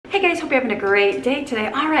Hey guys, hope you're having a great day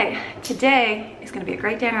today. All right, today is gonna be a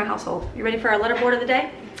great day in our household. You ready for our letterboard of the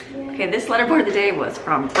day? Yeah. Okay, this letterboard of the day was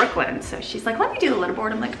from Brooklyn. So she's like, let me do the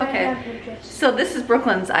letterboard. I'm like, okay. So this is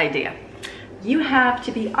Brooklyn's idea. You have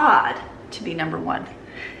to be odd to be number one.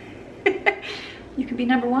 You can be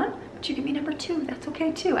number one, but you can be number two. That's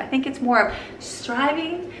okay too. I think it's more of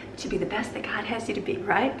striving to be the best that God has you to be,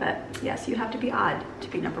 right? But yes, you have to be odd to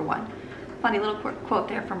be number one. Funny little quote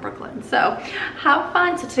there from Brooklyn. So have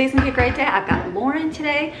fun. So today's gonna be a great day. I've got Lauren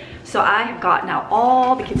today. So I have got now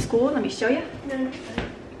all the kids' school. Let me show you.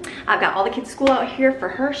 I've got all the kids' school out here for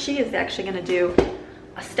her. She is actually gonna do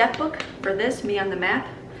a step book for this, me on the map.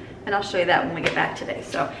 And I'll show you that when we get back today.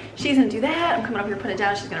 So she's gonna do that. I'm coming over here, put it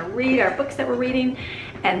down. She's gonna read our books that we're reading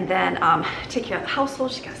and then take care of the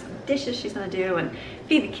household. She's got some dishes she's gonna do and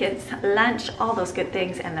feed the kids lunch, all those good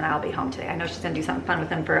things. And then I'll be home today. I know she's gonna do something fun with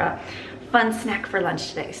them for a fun snack for lunch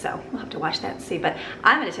today. So we'll have to watch that and see. But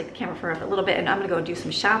I'm gonna take the camera for a little bit and I'm gonna go do some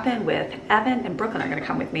shopping with Evan and Brooklyn are gonna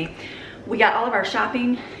come with me. We got all of our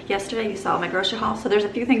shopping yesterday. You saw my grocery haul. So there's a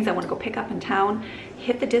few things I want to go pick up in town.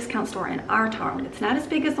 Hit the discount store in our town. It's not as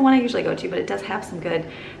big as the one I usually go to, but it does have some good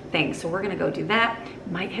things. So we're gonna go do that.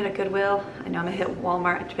 Might hit a Goodwill. I know I'm gonna hit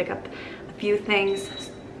Walmart to pick up a few things.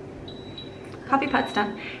 Coffee pot's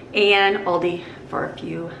done. And Aldi for a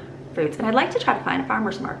few fruits. And I'd like to try to find a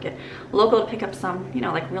farmer's market local to pick up some, you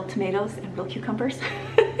know, like real tomatoes and real cucumbers.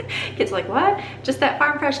 Kids are like, what? Just that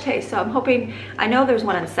farm fresh taste. So I'm hoping, I know there's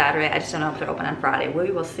one on Saturday. I just don't know if they're open on Friday.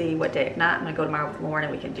 We will see what day. If not, I'm gonna go tomorrow with Lauren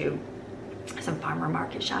and we can do some farmer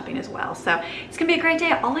market shopping as well. So it's gonna be a great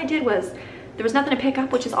day. All I did was, there was nothing to pick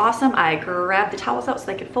up, which is awesome. I grabbed the towels out so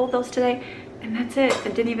they could fold those today. And that's it. I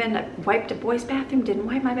didn't even wipe the boys' bathroom, didn't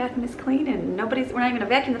wipe my bathroom. It's clean and we're not even gonna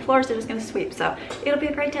vacuum the floors, they're just gonna sweep. So it'll be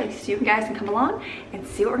a great day. So you guys can come along and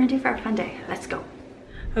see what we're gonna do for our fun day. Let's go.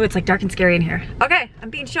 Oh, it's like dark and scary in here. Okay,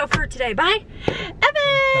 I'm being chauffeured today. Bye, Evan!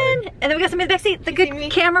 Hi. And then we got somebody in the back seat, the good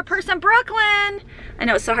camera person, Brooklyn. I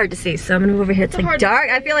know it's so hard to see, so I'm gonna move over here. It's like dark.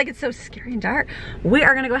 I feel like it's so scary and dark. We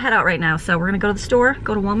are gonna go head out right now. So we're gonna go to the store,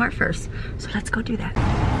 go to Walmart first. So let's go do that.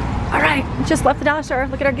 All right, just left the dollar store.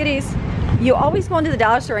 Look at our goodies. You always go into the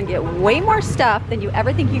dollar store and get way more stuff than you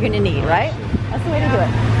ever think you're gonna need, right? That's the way to do it.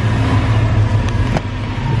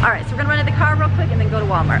 All right, so we're gonna run to the car real quick and then go to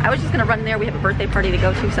Walmart. I was just gonna run there. We have a birthday party to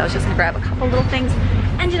go to, so I was just gonna grab a couple little things.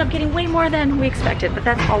 Ended up getting way more than we expected, but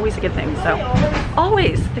that's always a good thing. So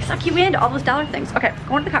always, they suck you into all those dollar things. Okay,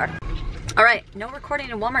 going to the car. All right, no recording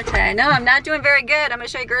in Walmart today. No, I'm not doing very good. I'm gonna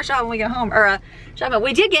show you grocery shop when we get home, or shopping.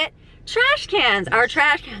 We did get trash cans. Our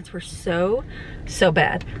trash cans were so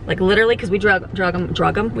bad. Like literally, because we drug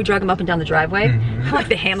them up and down the driveway. Like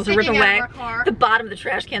the handles are ripping away. The bottom of the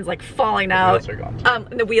trash can's like falling out. The wheels are gone.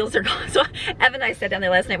 The wheels are gone. So Evan and I sat down there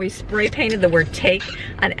last night. We spray painted the word take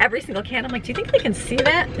on every single can. I'm like, do you think they can see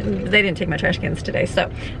that? And they didn't take my trash cans today.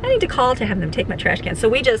 So I need to call to have them take my trash cans.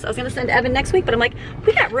 So I was gonna send Evan next week, but I'm like,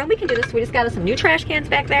 we got room, we can do this. We just got us some new trash cans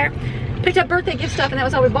back there. Picked up birthday gift stuff and that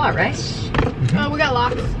was all we bought, right? We got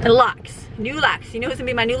locks. And locks, new locks. You know who's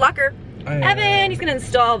gonna be my new locker? Evan, he's gonna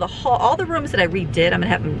install all the rooms that I redid. I'm gonna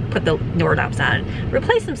have him put the door knobs on and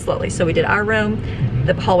replace them slowly. So we did our room,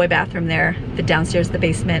 the hallway bathroom there, the downstairs, the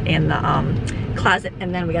basement, and the closet.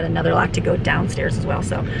 And then we got another lock to go downstairs as well.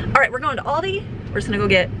 So, all right, we're going to Aldi. We're just gonna go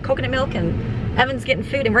get coconut milk and Evan's getting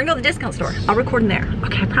food and we're gonna go to the discount store. I'll record in there.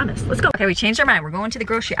 Okay, I promise. Let's go. Okay, we changed our mind. We're going to the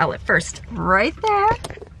grocery outlet first. Right there.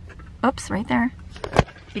 Oops, right there.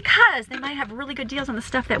 Because they might have really good deals on the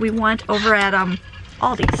stuff that we want over at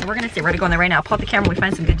Aldi. So we're gonna see. We're gonna go in there right now. Pull up the camera when we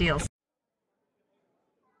find some good deals.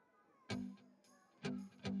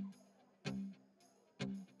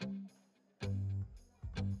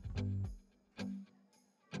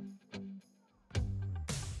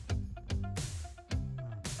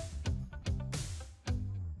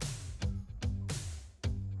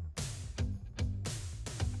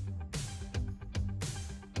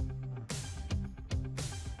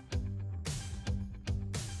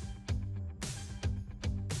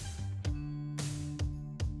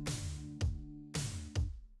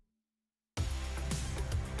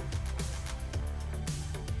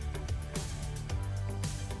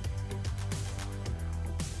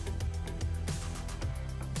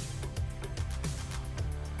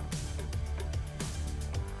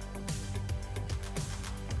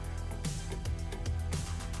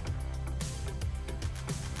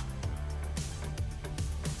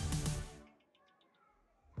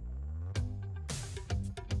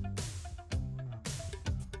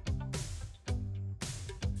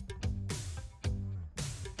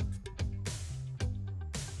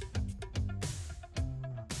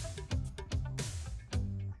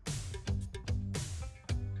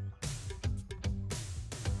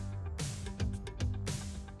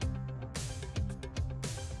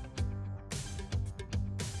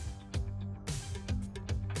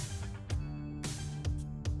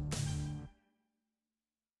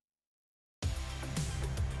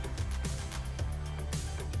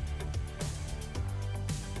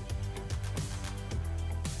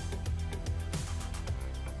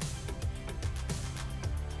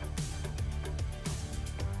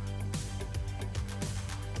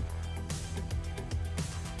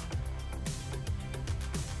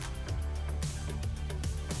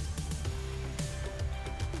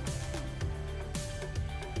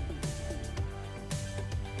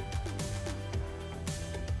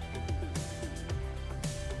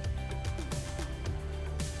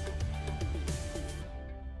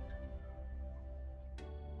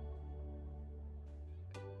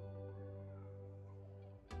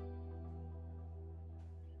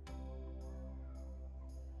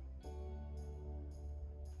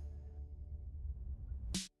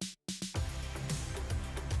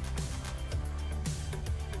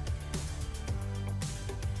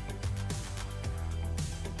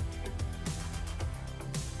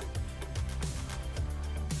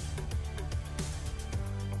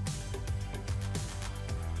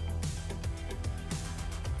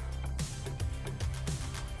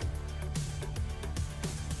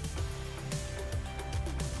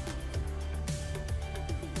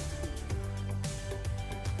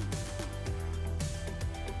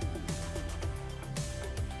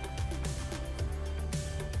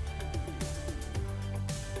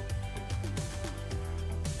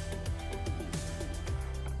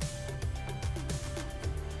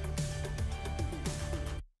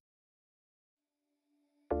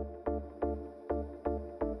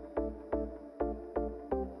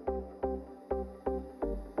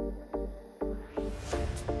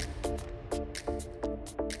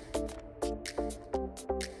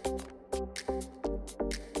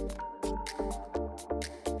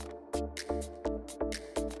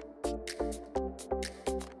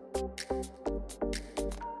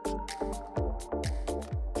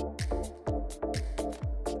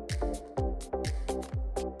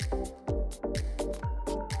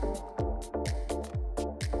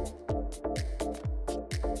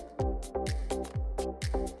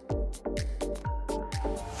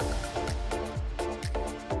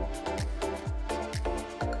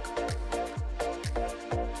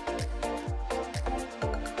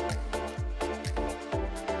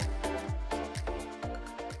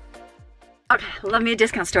 Okay, love me a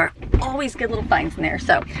discount store. Always good little finds in there.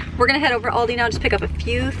 So we're gonna head over to Aldi now and just pick up a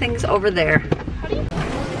few things over there.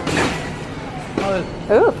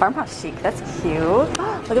 Ooh, farmhouse chic, that's cute. Look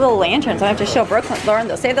at the little lanterns. I have to show Lauren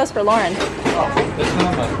those. Save those for Lauren. Oh, this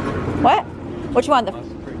one. What? Which one?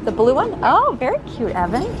 The blue one? Oh, very cute,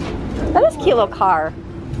 Evan. That is a cute little car.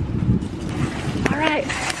 All right.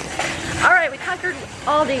 All right, we conquered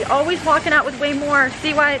Aldi. Always walking out with way more.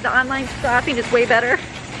 See why the online shopping is way better?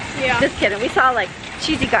 Yeah. Just kidding. We saw like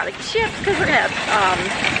cheesy garlic chips because we're gonna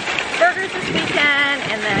have burgers this weekend,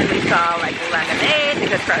 and then we saw like lemonade, the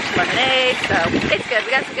good fresh lemonade. So it's good.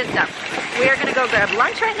 We got some good stuff. We are gonna go grab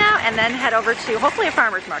lunch right now and then head over to hopefully a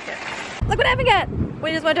farmer's market. Look what Evan got.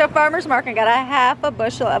 We just went to a farmer's market and got a half a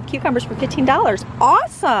bushel of cucumbers for $15.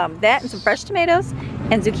 Awesome. That and some fresh tomatoes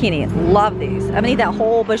and zucchini. Love these. I'm gonna eat that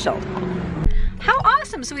whole bushel. How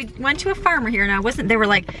awesome. So we went to a farmer here and they were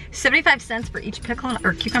like 75 cents for each pickle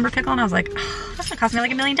or cucumber pickle, and I was like, oh, that's gonna cost me like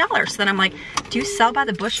 $1 million. So then I'm like, do you sell by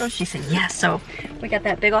the bushel? She said yes. So we got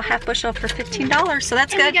that big old half bushel for $15. So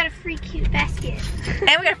that's good. And we got a free cute basket. And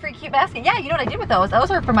we got a free cute basket. Yeah, you know what I did with those? Those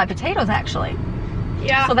are for my potatoes actually.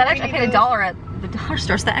 Yeah. So that actually, I paid $1 at the dollar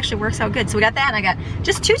store, so that actually works out good. So we got that, and I got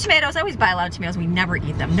just 2 tomatoes. I always buy a lot of tomatoes. We never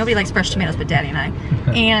eat them. Nobody likes fresh tomatoes but Daddy and I.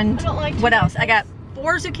 And I don't like what else? I got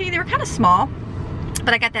 4 zucchini. They were kind of small,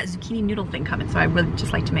 but I got that zucchini noodle thing coming, so I really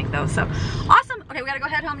just like to make those. So awesome. Okay, we gotta go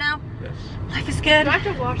head home now. Yes. Life is good. Do I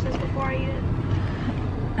have to wash this before I eat it?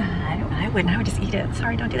 I wouldn't. I would just eat it.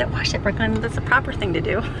 Sorry, don't do that. Wash it, Brooklyn. That's the proper thing to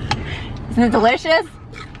do. Isn't it delicious?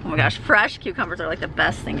 Oh my gosh, fresh cucumbers are like the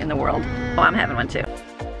best thing in the world. Oh, I'm having one too.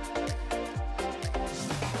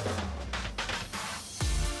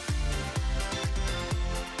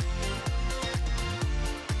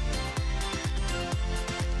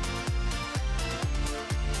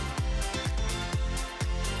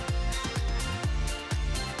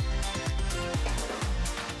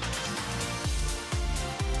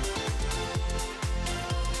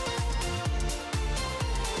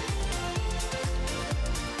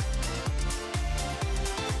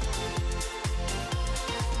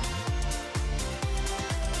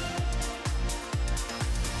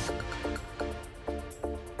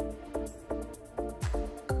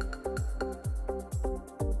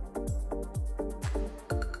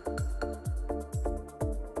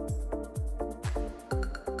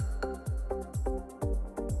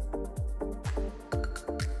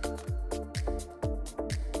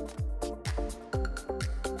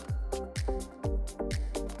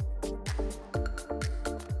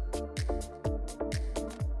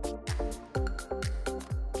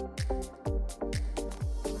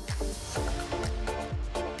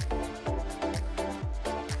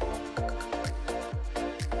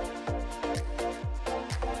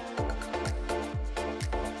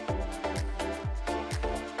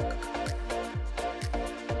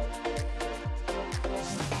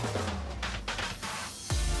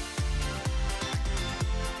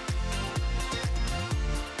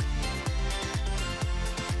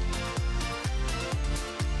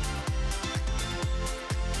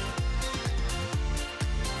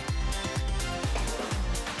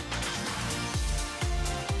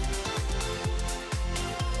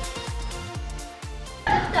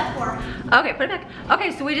 Okay, put it back.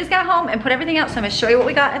 Okay, so we just got home and put everything out, so I'm gonna show you what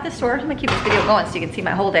we got at the store. I'm gonna keep this video going so you can see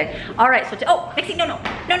my whole day. All right, so, oh, Maxine, no.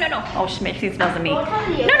 Oh, Maxine smells of meat. No,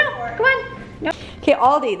 come on. No. Okay,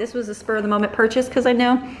 Aldi, this was a spur of the moment purchase because I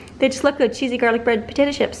know they just look good. Cheesy garlic bread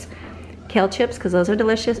potato chips. Kale chips, because those are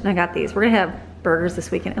delicious, and I got these. We're gonna have burgers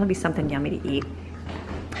this weekend. It'll be something yummy to eat.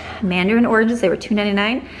 Mandarin oranges, they were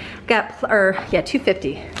 $2.99. Got,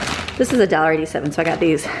 $2.50. This is $1.87, so I got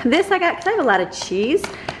these. This I got because I have a lot of cheese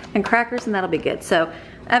and crackers, and that'll be good. So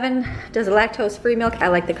Evan does a lactose-free milk. I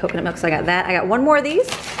like the coconut milk, so I got that. I got one more of these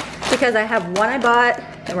because I have one I bought,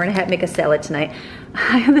 and we're gonna make a salad tonight.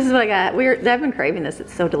 This is what I got. I've been craving this.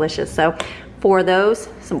 It's so delicious. So 4 of those,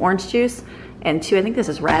 some orange juice, and 2, I think this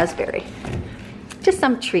is raspberry. Just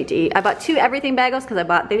some treat to eat. I bought 2 everything bagels because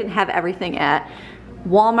they didn't have everything at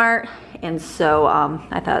Walmart, and so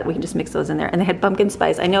I thought we can just mix those in there. And they had pumpkin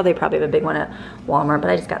spice. I know they probably have a big one at Walmart, but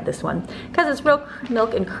I just got this one because it's real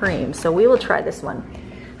milk and cream. So we will try this one.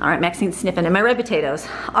 All right, Maxine's sniffing, and my red potatoes.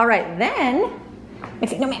 All right, then,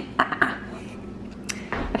 Maxine, no ma'am.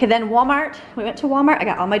 Okay, then Walmart, we went to Walmart. I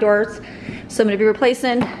got all my doors. So I'm gonna be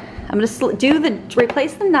replacing,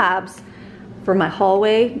 replace the knobs for my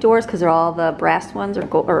hallway doors because they're all the brass ones or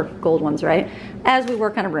gold ones, right? As we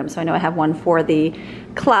work on a room. So I know I have one for the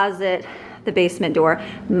closet, the basement door,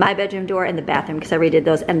 my bedroom door, and the bathroom because I redid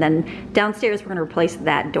those. And then downstairs, we're gonna replace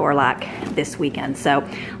that door lock this weekend. So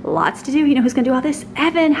lots to do. You know who's gonna do all this?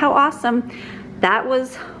 Evan, how awesome. That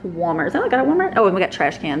was Walmart. Is that what I got at Walmart? Oh, and we got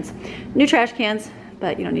trash cans. New trash cans,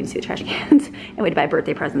 but you don't need to see the trash cans. And we had to buy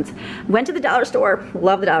birthday presents. Went to the dollar store,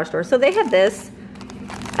 love the dollar store. So they have this.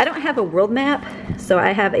 I don't have a world map, so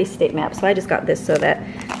I have a state map. So I just got this so that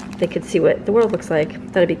they could see what the world looks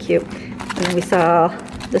like. That'd be cute. And then we saw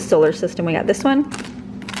the solar system. We got this one.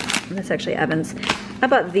 And that's actually Evan's. How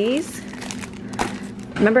about these?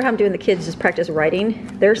 Remember how I'm doing the kids just practice writing?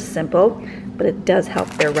 They're simple, but it does help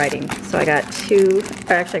their writing. So I got two,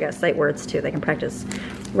 or actually I got sight words too. They can practice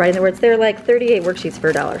writing the words. They're like 38 worksheets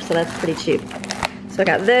for $1, so that's pretty cheap. So I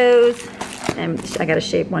got those, and I got a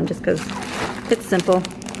shape one just because it's simple.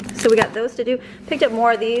 So we got those to do. Picked up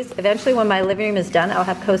more of these. Eventually when my living room is done, I'll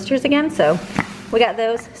have coasters again. So we got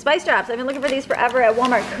those. Spice drops. I've been looking for these forever at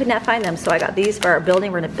Walmart. Could not find them. So I got these for our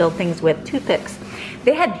building. We're gonna build things with toothpicks.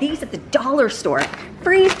 They had these at the dollar store.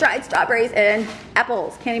 Freeze-dried strawberries and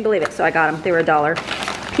apples. Can't even believe it. So I got them. They were $1.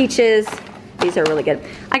 Peaches. These are really good.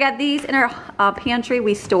 I got these in our pantry.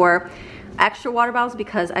 We store extra water bottles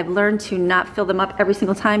because I've learned to not fill them up every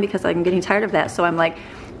single time because I'm getting tired of that. So I'm like,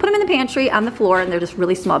 put them in the pantry on the floor, and they're just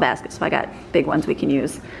really small baskets. So I got big ones we can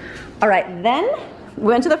use. All right, then we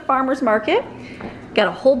went to the farmer's market. Got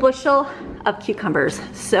a whole bushel of cucumbers.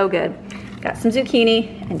 So good. Got some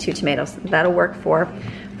zucchini and 2 tomatoes. That'll work for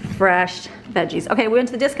fresh veggies. Okay, we went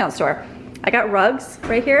to the discount store. I got rugs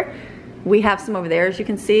right here. We have some over there, as you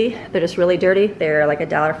can see. They're just really dirty. They're like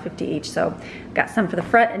 $1.50 each. So got some for the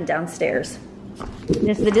front and downstairs.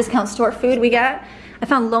 This is the discount store food we got. I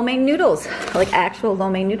found lo mein noodles, like actual lo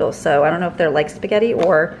mein noodles. So I don't know if they're like spaghetti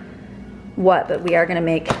or what, but we are gonna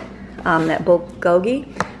make that bulgogi.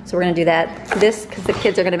 So we're gonna do that. This, because the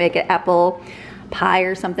kids are gonna make an apple pie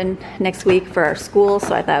or something next week for our school.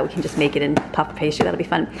 So I thought we can just make it in puff pastry. That'll be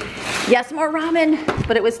fun. Yes, more ramen,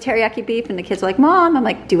 but it was teriyaki beef and the kids were like, Mom, I'm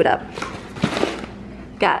like, do it up.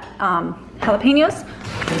 Got jalapenos.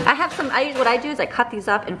 I have some, what I do is I cut these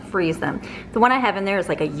up and freeze them. The one I have in there is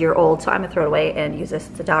like a year old, so I'm gonna throw it away and use this.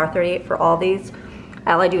 It's $1.38 for all these.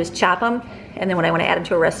 All I do is chop them, and then when I wanna add them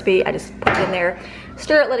to a recipe, I just put it in there,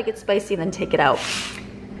 stir it, let it get spicy, and then take it out.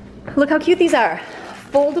 Look how cute these are.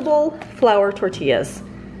 Foldable flour tortillas.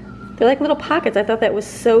 They're like little pockets. I thought that was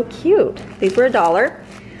so cute. These were $1.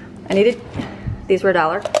 These were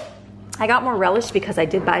 $1. I got more relish because I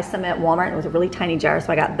did buy some at Walmart, and it was a really tiny jar,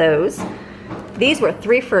 so I got those. These were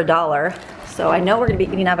 3 for $1, so I know we're gonna be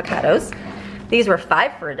eating avocados. These were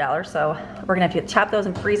 5 for $1, so we're gonna have to chop those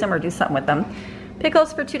and freeze them or do something with them.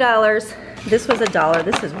 Pickles for $2. This was $1.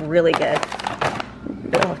 This is really good.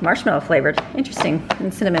 Oh, marshmallow flavored. Interesting.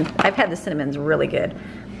 And cinnamon. I've had the cinnamon's really good.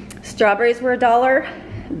 Strawberries were $1.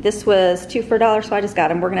 This was 2 for $1, so I just got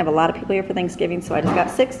them. We're gonna have a lot of people here for Thanksgiving, so I just got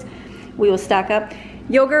 6. We will stock up.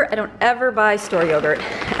 Yogurt, I don't ever buy store yogurt.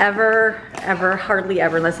 Ever, hardly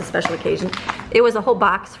ever, unless a special occasion. It was a whole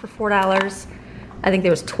box for $4. I think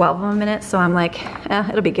there was 12 of them in it, so I'm like,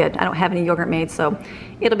 it'll be good. I don't have any yogurt made, so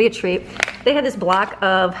it'll be a treat. They had this block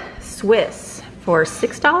of Swiss for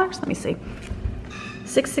 $6. Let me see.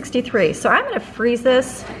 $6.63. So I'm gonna freeze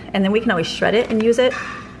this, and then we can always shred it and use it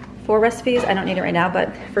for recipes. I don't need it right now,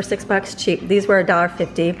 but for $6, cheap. These were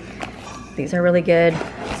 $1.50. These are really good.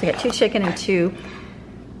 So I got 2 chicken and 2,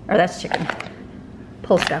 or that's chicken.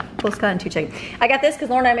 Polska and 2 chicken. I got this because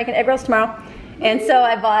Lauren and I are making egg rolls tomorrow. And so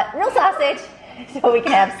I bought real sausage so we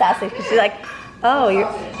can have sausage. Because she's like, oh,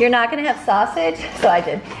 you're not gonna have sausage? So I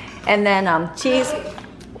did. And then cheese.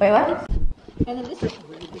 Wait, what? And then this is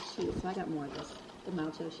really good cheese, so I got more of this. The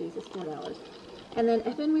Malto cheese is $4. And then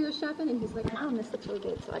Evan, we were shopping, and he's like, Mom, this looks really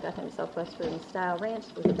good. So I got him Southwestern style ranch.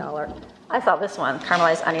 It was $1. I saw this one,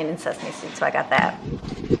 caramelized onion and sesame seeds, so I got that.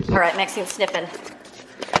 All right, Maxine's sniffing.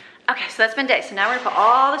 Okay, so that's been day. So now we're gonna put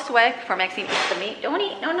all this away before Maxine eats the meat. Don't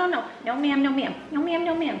eat, no, no, no. No ma'am, no ma'am. No ma'am,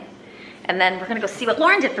 no ma'am. And then we're gonna go see what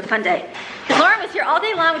Lauren did for the fun day. Because Lauren was here all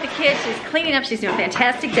day long with the kids. She's cleaning up, she's doing a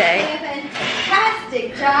fantastic day.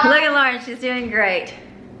 Fantastic job. Look at Lauren, she's doing great.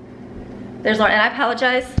 There's Lauren, and I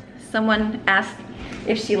apologize. Someone asked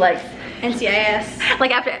if she likes NCIS.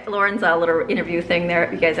 Like after Lauren's little interview thing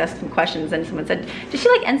there, you guys asked some questions and someone said, did she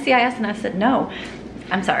like NCIS? And I said, no.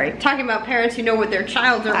 I'm sorry. Talking about parents who know what their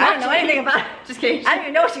child are watching. I don't know anything about it. Just kidding. I don't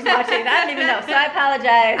even know what she's watching. I don't even know, so I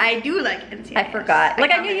apologize. I do like NCIS. I forgot.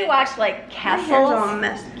 Like I knew you watched like Castles. My hair's all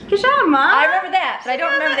messed. Good job, Mom. I remember that, but I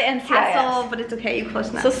don't remember the NCIS. Castle, but it's okay, you close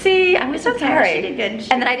enough. So see, I was so sorry. She did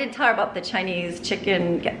good. And then I didn't tell her about the Chinese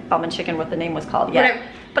chicken, almond chicken, what the name was called yet. Whatever.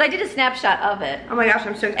 But I did a snapshot of it. Oh my gosh,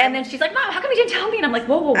 I'm so excited. And then she's like, Mom, how come you didn't tell me? And I'm like,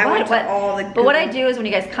 whoa, what? But what I do is when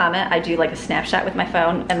you guys comment, I do like a snapshot with my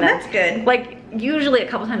phone. And then, that's good. Like usually a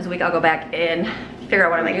couple times a week I'll go back and figure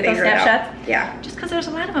out what I'm gonna do with those snapshots. Yeah. Just because there's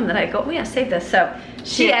a lot of them that I go, oh yeah, save this. So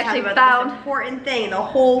she actually found found the most important thing in the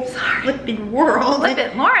whole flipping world.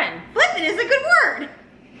 Flippin', Lauren. Flippin' is a good word.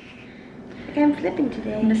 Like I'm flipping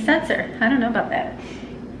today. I'm a censor. I don't know about that.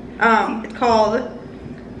 It's called.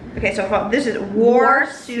 Okay, so this is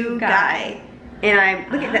Warsugai. And I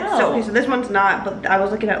look at that. So, okay, so this one's not, but I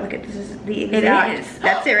was looking at. Look at this is the exact. It is.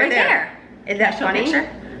 That's it right there. Is that Show a funny? picture?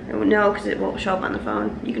 No, because it won't show up on the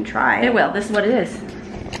phone. You can try. It will. This is what it is.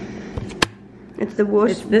 It's the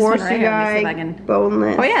Warsugai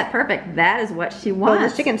boneless. Oh yeah, perfect. That is what she wants.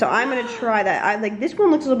 Boneless chicken. So I'm gonna try that. I like this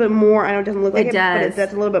one looks a little bit more. I know it doesn't look like it, but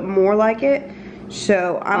that's a little bit more like it.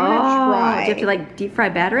 So I'm gonna try. Do you have to like deep fry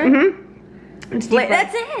batter it? Mm-hmm.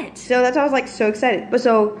 That's it. So that's why I was like so excited. But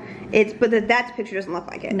so it's that picture doesn't look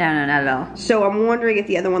like it. No, not at all. So I'm wondering if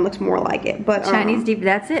the other one looks more like it. But Chinese deep.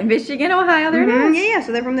 That's it. Michigan, Ohio. There it is. Yeah.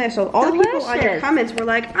 So they're from there. So all the people on your comments were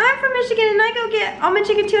like, I'm from Michigan and I go get almond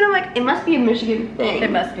chicken too. And I'm like, it must be a Michigan thing.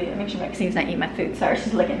 It must be. Make sure Maxine's not eating my food. Sorry,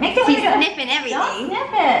 she's licking. She's sniffing everything. Don't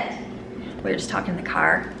sniff it. We were just talking in the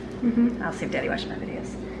car. I'll see if Daddy watched my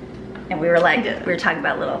videos. And we were like, we were talking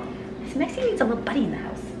about Maxine needs a little buddy in the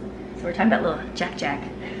house. So we're talking about little Jack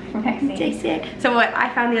from Maxine. So what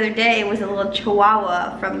I found the other day was a little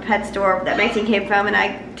chihuahua from the pet store that Maxine came from, and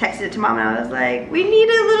I texted it to Mom and I was like, we need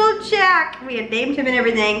a little Jack. We had named him and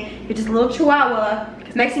everything. He's just a little chihuahua.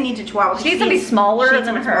 Because Maxine needs a chihuahua. She needs to be smaller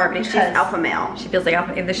than her because she's alpha male. She feels like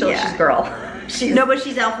alpha, and she's girl. No, but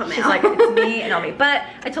she's alpha male. She's like, it's me and all me. But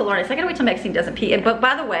I told Lauren, I said, I gotta wait till Maxine doesn't pee. But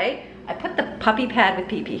by the way, I put the puppy pad with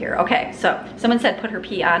pee here. Okay, so someone said put her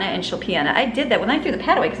pee on it and she'll pee on it. I did that when I threw the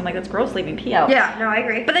pad away because I'm like, that's gross leaving pee out. Yeah, no, I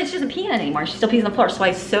agree. But then she doesn't pee in it anymore. She still pees on the floor. So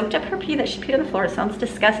I soaked up her pee that she peed on the floor. It sounds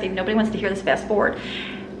disgusting. Nobody wants to hear this, fast forward.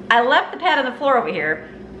 I left the pad on the floor over here.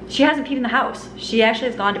 She hasn't peed in the house. She actually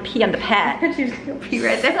has gone to pee on the pad. She's gonna pee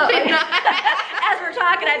right there. As we're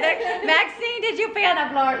talking, I think, Maxine, did you pee on the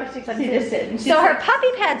floor? She's just sitting. So her puppy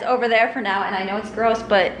pad's over there for now, and I know it's gross,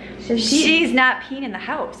 but she's not peeing in the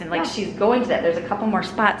house, and like she's going to that. There's a couple more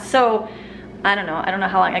spots. So I don't know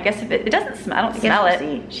how long. I guess if it doesn't smell, I don't smell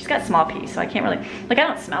it. She's got small pee, so I can't really, like I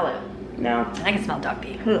don't smell it. No. I can smell dog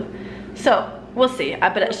pee. So we'll see,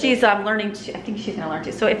 but she's learning to, I think she's gonna learn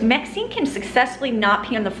to. So if Maxine can successfully not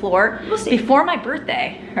pee on the floor before my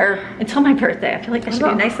birthday, or until my birthday, I feel like that should be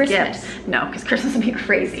a nice gift. No, because Christmas would be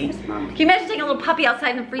crazy. Can you imagine taking a little puppy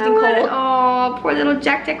outside in the freezing cold? Oh, poor little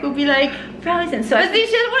Jack will be like frozen. So but she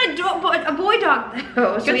doesn't want a boy dog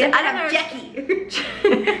though. So we have to have Jackie.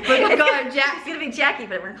 We're gonna call her Jack. It's gonna be Jackie,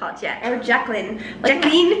 but we're gonna call it Jack. Or Jacqueline.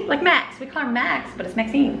 Jacqueline? Like Max. We call her Max, but it's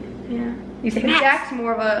Maxine. Yeah. You say Max. Jack's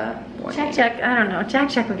more of a Jack. I don't know.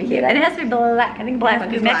 Jack would be cute. And it has to be black. I think black one.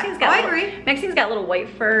 Because Maxine's got. I agree. Maxine's got little white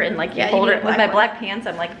fur and like you hold her with my black pants.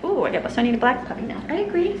 I'm like, ooh, so I need a black puppy now. I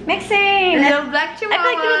agree. Maxine. A little black chihuahua. I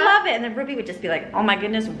feel like you would love it. And then Ruby would just be like, oh my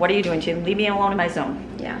goodness, what are you doing to leave me alone in my zone?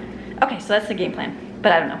 Yeah. Okay, so that's the game plan.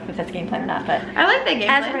 But I don't know if that's a game plan or not. But I like that game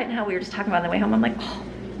plan. As of right now, we were just talking about on the way home. I'm like, oh.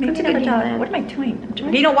 Maybe That's a good dog. What am I doing?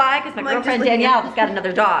 You know why? Because my girlfriend Danielle just got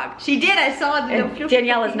another dog. She did. I saw it.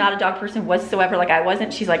 Danielle is not a dog person whatsoever. Like I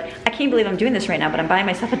wasn't. She's like, I can't believe I'm doing this right now, but I'm buying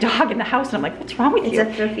myself a dog in the house, and I'm like, what's wrong with you?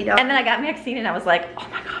 It's a trophy dog. And then I got Maxine, and I was like, oh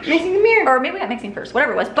my gosh. Maxine, come here. Or maybe we got Maxine first,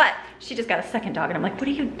 whatever it was. But she just got a second dog, and I'm like, what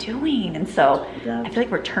are you doing? And so I feel like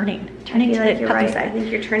we're turning to the puppy side. I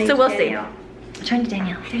think you're turning. So we'll see. I'm turning to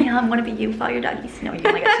Danielle. Danielle, I want to be you with all your doggies. No, you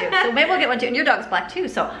only got two. So maybe we'll get one too. And your dog's black too.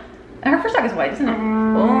 So. And her first dog is white, isn't it?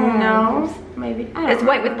 Oh no, maybe. It's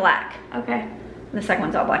white with black. Okay. The second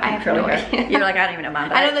one's all black. I have no idea. You're like, I don't even know,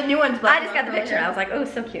 Mom. I know the new one's black. I just got the picture. And I was like, oh,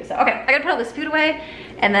 so cute. So okay, I gotta put all this food away,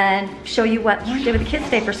 and then show you what Lauren did with the kids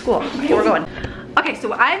today for school. Okay, we're going. Okay,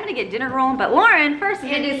 so I'm gonna get dinner rolling, but Lauren first is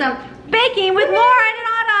gonna do some baking with Lauren and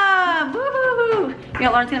Autumn. Woo-hoo-hoo! You know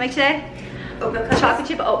what Lauren's gonna make today? Oatmeal cups. Chocolate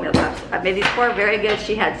chip oatmeal cups. I've made these for very good.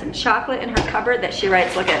 She had some chocolate in her cupboard that she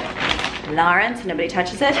writes, look at. Lauren, so nobody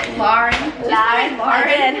touches it. Lauren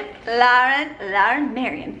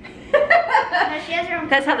Marion. She has her own.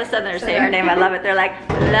 That's how the Southerners say her name. I love it. They're like,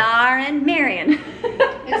 Lauren Marion.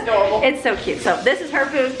 It's adorable. It's so cute. So this is her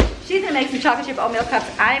food. she's gonna make some chocolate chip oatmeal cups.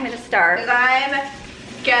 I'm gonna start. Because I'm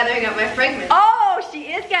gathering up my fragments. Oh,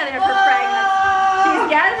 she is gathering up her fragments. She's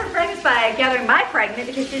gathering her fragments by gathering my fragment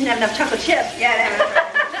because she didn't have enough chocolate chips. Yeah, I didn't have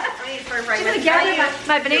enough fragments. She's gonna gather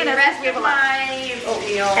my bananas. The rest of my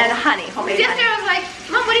oatmeal. And honey, homemade Yesterday honey. I was like,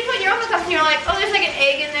 Mom, what do you put in your oatmeal cups? And you're like, oh, there's like an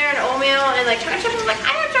egg in there and oatmeal and like chocolate chips. I was like,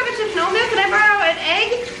 I have chocolate chips and oatmeal. Can I borrow an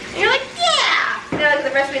egg? And you're like, yeah. And like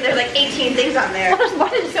the recipe, there's like 18 things on there.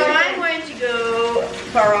 So I'm going to go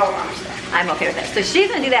borrow Mom's stuff. I'm okay with that. So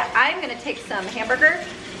she's gonna do that. I'm gonna take some hamburger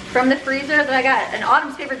from the freezer that I got. And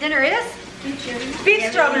Autumn's favorite dinner is beef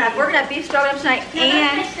stroganoff. We're gonna have beef stroganoff tonight.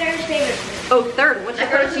 And my third favorite. oh, third. What's your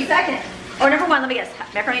first and second? Oh, number one. Let me guess.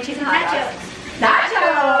 Macaroni and cheese and hot dogs.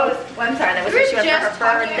 Nachos. Well, I'm sorry. That was what she was for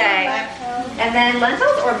her birthday. And then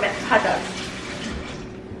lentils or hot dogs?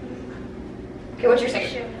 Okay, what's your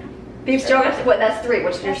second? Beef stroganoff. What? That's three.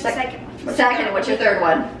 What's your second? Second. And what's your third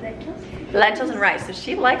one? Lentils and rice. So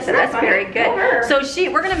she likes it. That's very good. So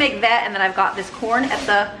we're gonna make that, and then I've got this corn at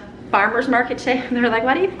the farmer's market today. And they're like,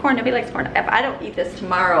 why do you eat corn? Nobody likes corn. If I don't eat this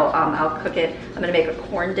tomorrow, I'll cook it. I'm gonna make a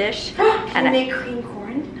corn dish. Can you make cream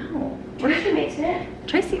corn? No. Who makes it?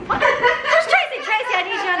 Tracy, what? Where's Tracy? Tracy, I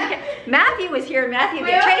need you on the camera. Matthew was here. Matthew,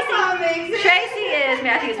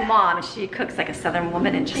 Matthew's mom, and she cooks like a Southern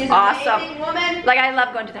woman, and she's awesome. An amazing woman. Like, I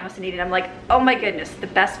love going to the house and eating. I'm like, oh my goodness, the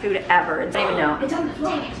best food ever. And I don't even know. It's on the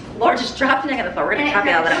floor. Laura just dropped an egg on the floor. We're gonna copy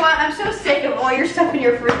out of You know that. what? I'm so sick of all your stuff in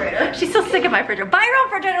your refrigerator. She's so sick of my refrigerator. Buy your own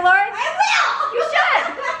refrigerator, Laura. I will! You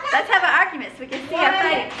should. Let's have an argument so we can see how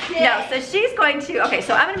fighting. No, so she's going to, okay,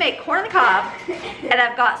 so I'm gonna make corn on the cob, and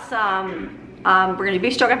I've got some, we're gonna do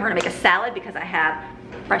beef stroganoff. We're gonna make a salad because I have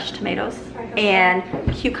fresh tomatoes and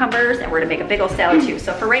cucumbers, and we're gonna make a big old salad too.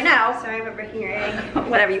 So for right now, Sorry about breaking your egg.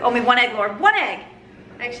 whatever, you owe me one egg, Laura, one egg.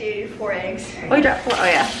 Actually, 4 eggs. Oh, you dropped 4, oh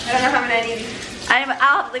yeah. I don't know how many I need.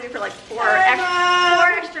 I'll have to leave you for like 4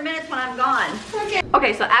 extra minutes when I'm gone.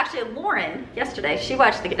 Okay, so actually Lauren, yesterday, she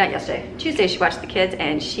watched Tuesday, she watched the kids,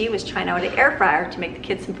 and she was trying out an air fryer to make the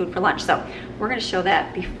kids some food for lunch. So we're gonna show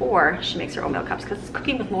that before she makes her oatmeal cups, because it's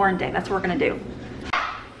Cooking with Lauren Day. That's what we're gonna do.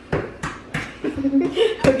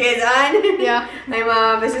 Okay, it's on? Yeah. My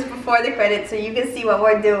mom, this is before the credits, so you can see what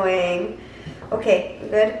we're doing. Okay, you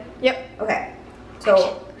good? Yep. Okay,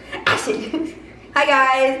 so, action. Hi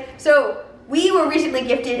guys. So, we were recently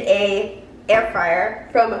gifted a air fryer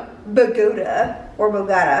from Bogota, or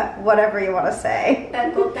Bogota, whatever you want to say.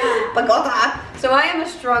 Bogota. So I am a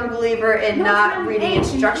strong believer in not reading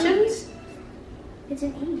instructions. It's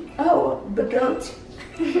an E. Oh, Bogot.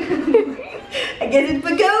 I guess it's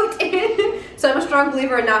Bogot. So I'm a strong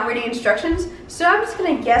believer in not reading instructions. So I'm just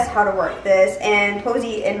gonna guess how to work this, and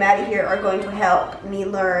Posey and Maddie here are going to help me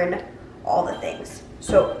learn all the things.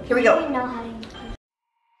 So here we I go. don't know how to use it.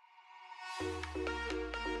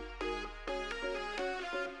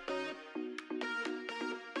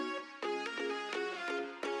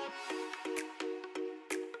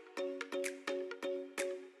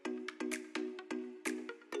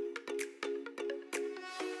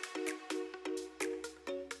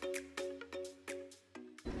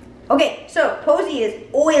 Okay, so Posey is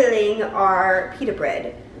oiling our pita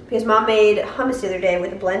bread because Mom made hummus the other day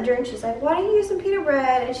with a blender, and she's like, why don't you use some pita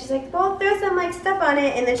bread? And she's like, well, throw some like stuff on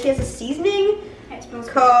it, and then she has a seasoning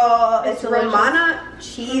called, it's Romano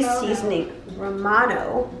cheese seasoning,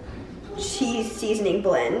 Romano cheese seasoning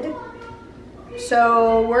blend.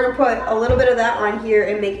 So we're gonna put a little bit of that on here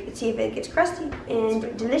and see if it gets crusty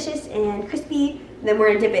and delicious and crispy. And then we're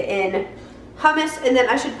gonna dip it in hummus, and then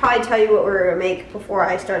I should probably tell you what we're gonna make before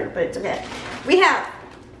I started, but it's okay. We have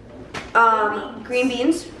green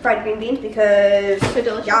beans, fried green beans, because So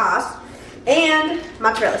delicious. yas, and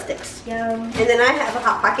mozzarella sticks. Yum. And then I have a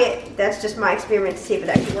hot pocket. That's just my experiment to see if it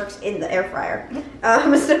actually works in the air fryer.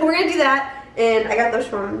 So we're gonna do that, and I got those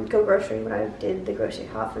from Go Grocery when I did the grocery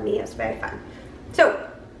haul for me. It was very fun. So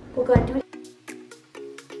we'll go ahead and do it.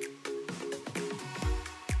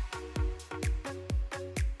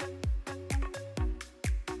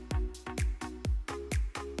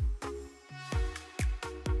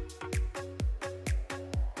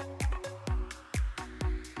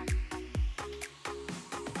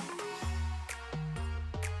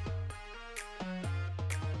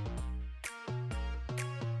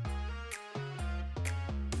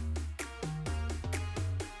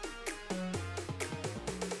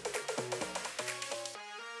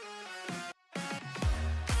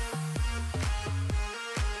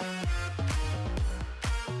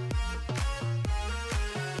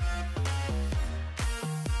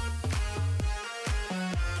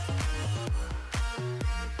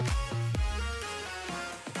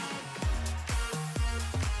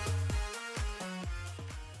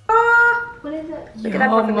 is it? Look it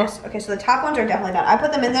up off of this. Okay, so the top ones are definitely done. I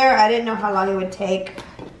put them in there. I didn't know how long it would take.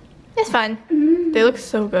 It's fine. They look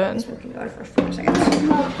so good. We can go for 4 seconds. For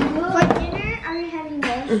dinner, are we having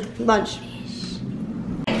this? Lunch.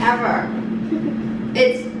 Ever.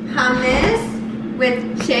 It's hummus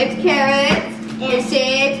with shaved carrots and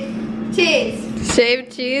shaved cheese.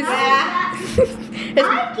 Shaved cheese? Yeah.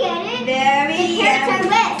 I get it. Very The carrots are yummy.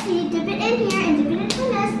 wet, so you dip it in here and dip it in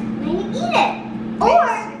hummus, and then you eat it. Or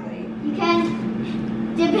you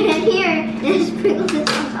can dip it in here and sprinkle it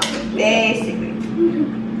on top of it. Basically.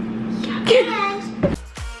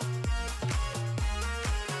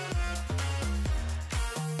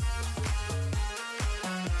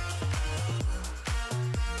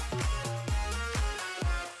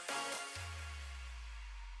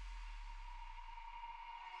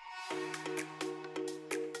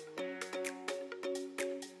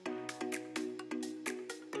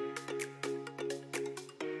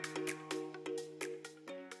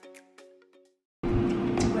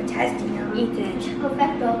 And We're testing now. Eat it.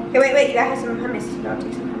 perfecto. Okay, wait, you gotta have some hummus. No,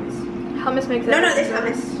 take some hummus. Hummus makes it. No, this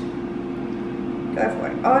hummus. Go for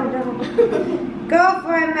it. Oh no. Go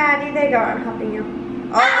for it, Maddie. There you go. I'm helping you.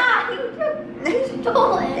 Oh. Ah! You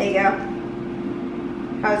stole There it. you go.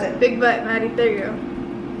 How's it? Big butt, Maddie. There you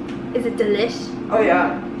go. Is it delish? Oh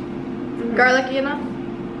yeah. Garlicky enough?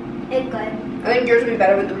 It's good. I think yours would be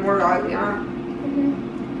better with the more garlic on it.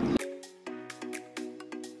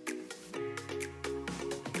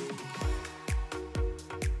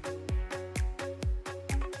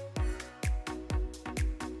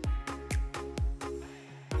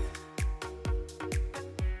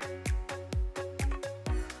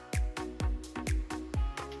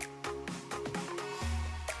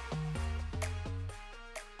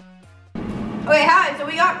 Okay, hi. So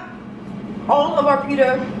we got all of our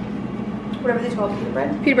pita, whatever these called, pita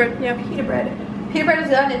bread. Pita bread, yeah. Pita bread. Pita bread is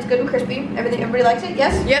done. It's good and crispy. Everybody likes it.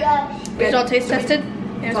 Yes. Yep. Yes. It's all taste tested.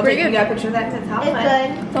 Yeah, it's I'll pretty take- good. You got a picture of that? That's how It's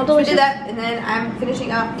good. It's all We delicious. did that, and then I'm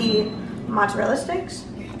finishing up the mozzarella sticks.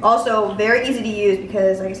 Also, very easy to use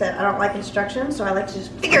because, like I said, I don't like instructions, so I like to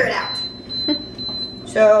just figure it out.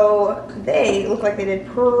 So they look like they did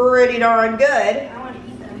pretty darn good. I want to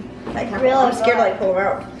eat them. Like, Really I'm scared to good. like pull them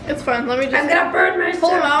out. It's fun. Let me just I'm gonna burn myself. pull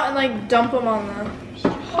them out and like dump them on the.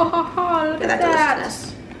 Ha ha ha! Look Look at at that that.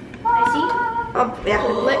 deliciousness. I Oh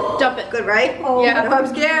yeah. Dump it. Good, right? Yeah. I'm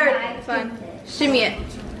scared. It's fine. Shimmy it.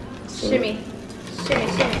 Shimmy. Shimmy,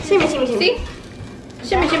 shimmy. Shimmy, shimmy, shimmy. See?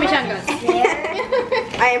 Shimmy, shimmy, shangas.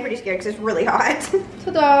 There. I am pretty scared because it's really hot.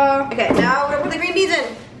 Ta-da! Okay, now we're gonna put the green beans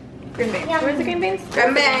in. Green beans. Yum. Where's the green beans?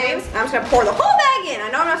 Green beans. I'm just gonna pour the whole bag in. I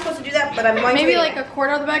know I'm not supposed to do that, but I'm going Maybe to. like a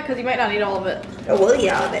quarter of the bag because you might not eat all of it. Oh, we'll eat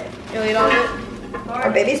all of it. You'll eat all of it? Our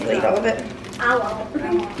babies will eat all of it. I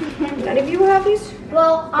won't. None of you will have these?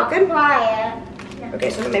 Well, I'll Okay. try Okay,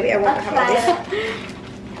 so maybe I won't I'll have all try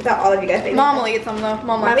these. Without all of you guys, baby. Mom will eat some though.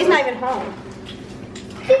 Mom likes Mommy's them. not even home.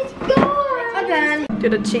 it. It's good. I'm done. Do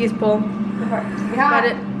the cheese pull. Yeah. Got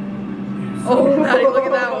it. Oh, Maddie, look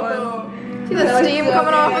at that one. See the steam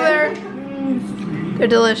coming off of there? They're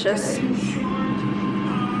delicious.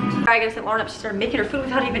 I gotta set Lauren up. She started making her food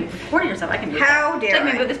without even recording herself. I can move How that. dare Let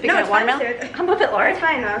me I? move this big No, no, it's fine, watermelon. it's Come move it, Lauren. It's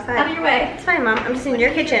fine, Mom. It's fine. Out of your way. It's fine, Mom. I'm just in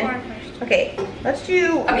your kitchen. Okay, let's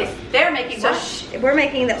do. Okay, so they're making So we're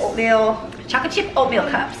making the oatmeal. chocolate chip oatmeal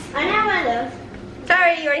cups. I know one of those.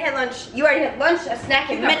 Sorry, you already had lunch. You already had lunch, a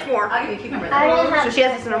snack, and much more. I'll give you a cucumber. I then. didn't have So she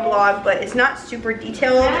has this in her blog, but it's not super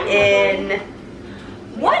detailed in.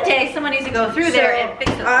 One day someone needs to go through there and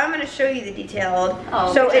fix it. I'm gonna show you the detailed.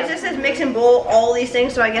 Oh, so good it job. just says mix and bowl all these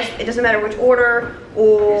things. So I guess it doesn't matter which order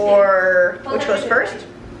or which goes first.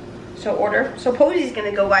 So order. So Posey's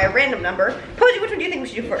gonna go by a random number. Posey, which one do you think we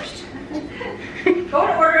should do first? Go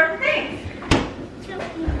in order of the things.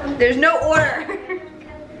 There's no order.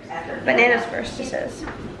 Bananas first, it says.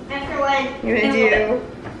 After one. You're gonna do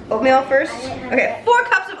oatmeal first? Okay, 4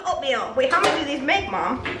 cups of oatmeal. Wait, how many do these make,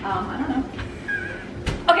 Mom? I don't know.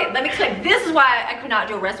 Okay, let me explain. This is why I could not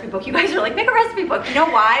do a recipe book. You guys are like, make a recipe book. You know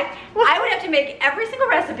why? I would have to make every single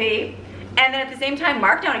recipe and then at the same time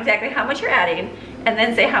mark down exactly how much you're adding and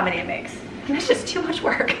then say how many it makes. And that's just too much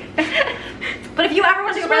work. But if you ever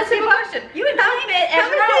want to do a recipe book, you can claim it as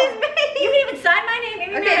your own. You can even sign my name.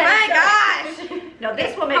 Maybe Okay, my gosh. No,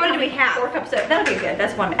 this will make How many do we have? 4 cups of, that'll be good.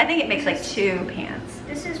 That's one. I think it makes like 2 pans.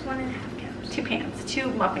 This is 1.5 cups. 2 pans, 2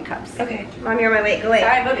 muffin cups. Okay, Mom, you're on my way. Go away. All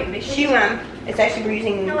right, moving. Make sure Shoot, Mom. It's actually we're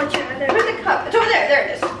using. No, it's your other. Where's the cup? It's over there. There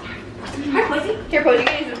it is. Hi, Posey. Here, Posey, you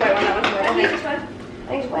can use this white one. That one's wet. I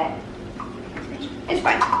think it's wet. It's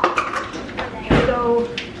fine. Here we go.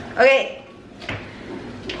 Okay.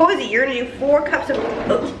 Posey, you're gonna do 4 cups of.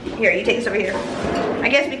 Oh, here, you take this over here. I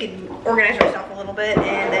guess we could organize ourselves a little bit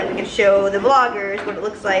and then we can show the vloggers what it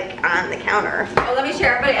looks like on the counter. Oh, let me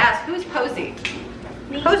share. Everybody ask, who's Posey?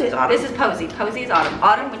 Posey's Autumn. This is Posey. Posey is Autumn.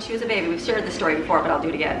 Autumn, when she was a baby, we've shared this story before, but I'll do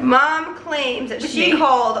it again. Mom claims that she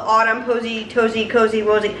called Autumn Posey, Tozy, Cozy,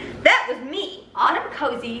 Wozy. That was me. Autumn,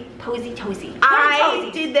 Cozy, Posey, Tozy. I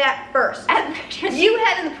did that first. You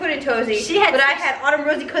had the pudding Tozy, but I had Autumn,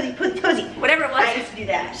 Rosy, Cozy, Tozy. Whatever it was. I used to do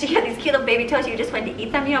that. She had these cute little baby toes. You just wanted to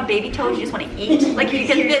eat them. You know, baby toes. You just want to eat. Like if you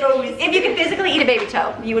could physically eat a baby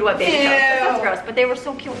toe, you would want baby toes. That sounds gross, but they were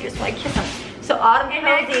so cute. You just want to kiss them. So Autumn,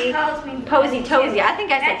 Posey, Tozy. I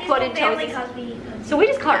think I said pudding Tozy. So we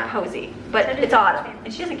just call her Posey, but it's Autumn,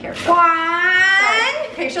 and she doesn't care. So.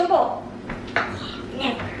 One. Okay, show the bowl.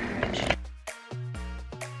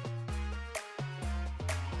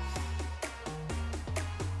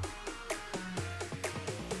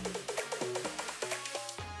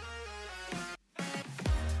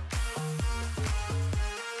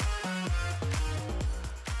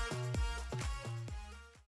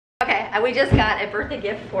 Okay, we just got a birthday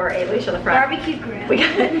gift for Alicia the front. Barbecue grill. We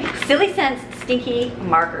got Silly Sense Stinky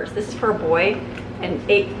Markers. This is for a boy, an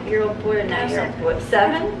 8-year-old boy, a 9-year-old boy,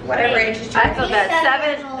 7? Whatever age is I thought that He's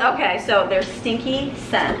 7. Okay, so they're Stinky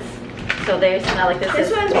Scents. So they smell like this.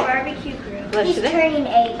 This one's barbecue grill. Bless He's you. turning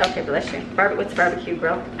 8. Okay, bless you. What's barbecue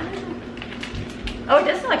grill? Oh, it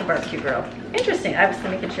does smell like a barbecue grill. Interesting. I was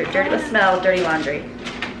making sure. Let's smell dirty laundry.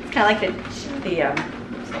 It's kind of like the what's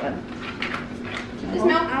the one? This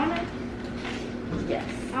milk? Yes.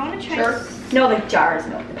 I want to try. Sure. No, the jar is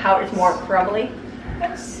milk. The powder is more crumbly.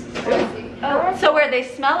 Oh, so where they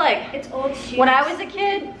smell like, It's old shoes. when I was a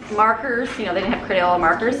kid, markers, you know, they didn't have Crayola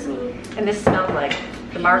markers, and this smelled like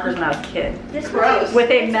the markers when I was a kid. This Gross. With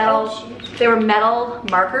a metal, they were metal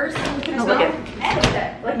markers. Oh, look at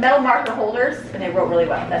like metal marker holders, and they wrote really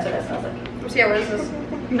well. That's what that smells like. So yeah, what is this?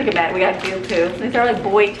 Look at that, we got Goo too. These are like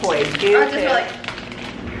boy toys. Goo Oh, too.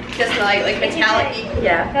 just like metallic.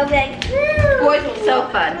 Yeah. They'll be like, Boys will So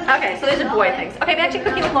fun. Okay, so these are boy things. Okay, back to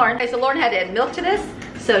cooking with Lauren. Okay, so Lauren had to add milk to this.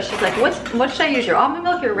 So she's like, what should I use, your almond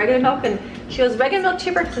milk, your regular milk? And she goes, regular milk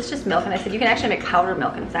cheaper because it's just milk. And I said, you can actually make powdered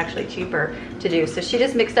milk and it's actually cheaper to do. So she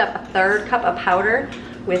just mixed up a 1/3 cup of powder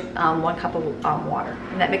with 1 cup of water.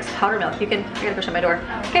 And that makes powdered milk. I gotta push on my door.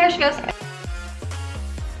 Okay, here she goes.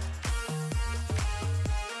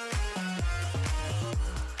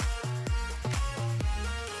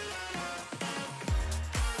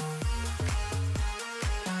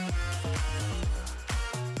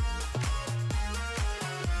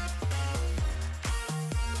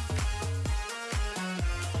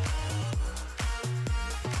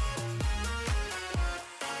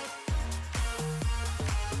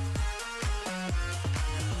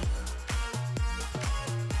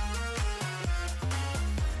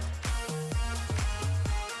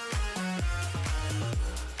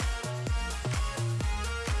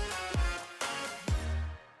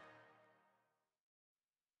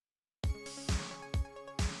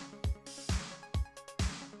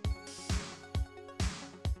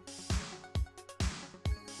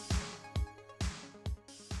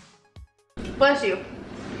 Bless you.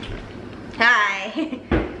 Hi.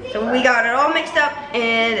 So we got it all mixed up,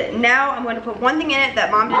 and now I'm going to put one thing in it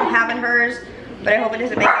that Mom didn't have in hers, but I hope it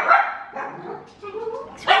doesn't make it.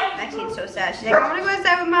 Maxine's so sad. She's like, I want to go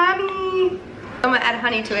outside with Mommy. I'm gonna add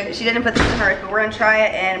honey to it. She didn't put this in hers, but we're gonna try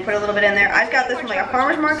it and put a little bit in there. I just got this from like a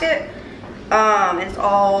farmer's market. It's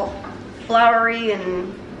all flowery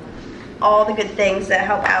and all the good things that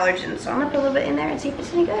help allergens. So I'm gonna put a little bit in there and see if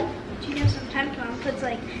it's any good. do you know sometimes Mom puts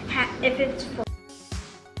like, if it's full.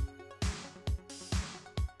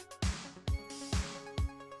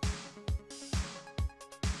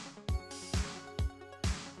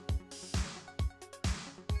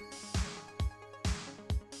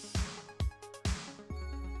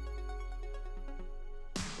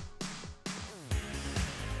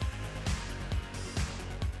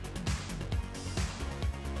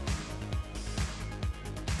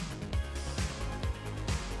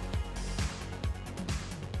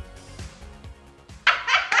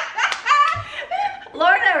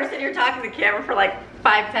 You're talking to the camera for like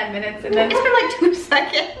 5-10 minutes, and then It's been like 2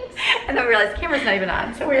 seconds. and then we realized the camera's not even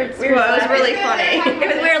on. So we were It was really funny.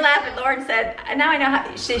 Because we were laughing. Lauren said, and now I know how.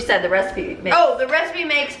 She said the recipe makes. Oh, the recipe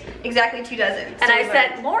makes exactly 2 dozen. And I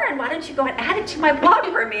said, Lauren, why don't you go and add it to my blog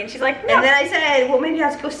for me? And she's like, no. And then I said, well, maybe I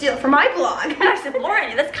have to go steal it for my blog. And I said,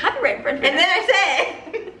 Lauren, that's copyright infringement. And then I said,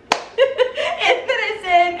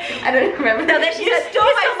 I don't remember. No, then she You said, stole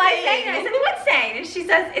my saying. And I said, what saying? And she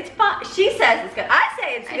says, it's fine. She says it's good. I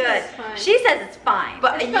say it's good. it's fine. She says it's fine.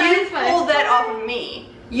 But you pulled that off of me.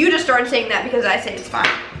 You just started saying that because I say it's fine.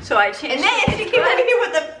 So I changed And then she came at me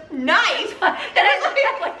with a knife. Then I looked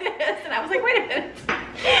up like this, and I was like, wait a minute.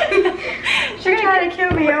 She's trying to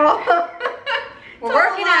kill me, y'all. We're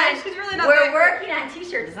working on. She's really not We're working on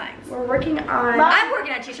t-shirt designs. We're working on I'm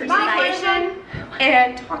working on t-shirt designs. motivation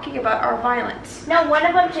and talking about our violence. No, one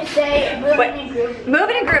of them should say moving and grooving.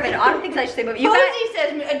 Moving and grooving. Autumn thinks I should say moving. You guys,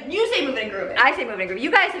 Posey says, you say moving and grooving. I say moving and grooving.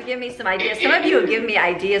 You guys have given me some ideas. Some of you have given me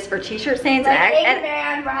ideas for t-shirt sayings. Like and Amy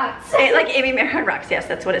Marion rocks. like Amy Marion rocks. Yes,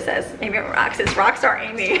 that's what it says. Amy Marion rocks. It's Rockstar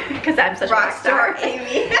Amy because I'm such a rock star.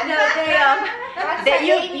 Amy. No,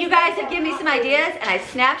 you guys have given me some ideas, and I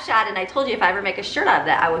snapshot and I told you if I ever make a shirt out of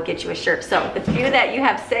that, I would get you a shirt. So the few that you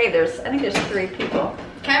have saved, I think there's 3 people.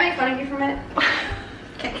 Can I make fun of you for a minute?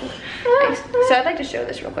 Okay. Thanks. So I'd like to show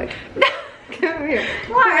this real quick. Come here.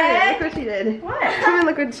 What? Look what she did. What? Come here,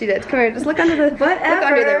 look what she did. Come here, just look under the look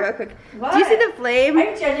under there real quick. What? Do you see the flame? Are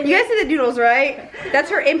you judging You guys see the noodles, right? That's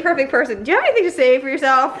her imperfect person. Do you have anything to say for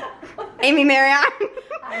yourself? Amy Marion?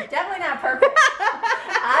 I'm definitely not perfect.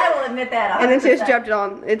 I will admit that. 100%. And then she just dropped it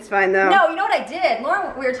on. It's fine though. No, you know what I did?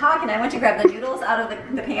 Lauren, we were talking. I went to grab the noodles out of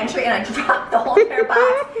the pantry and I dropped the whole entire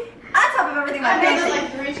box on top of everything in my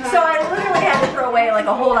pantry. So I literally had to throw away like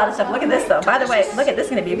a whole lot of stuff. Look at this though. By the way, look at this. It's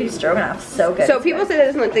gonna be beef stroganoff. So good. So people say that it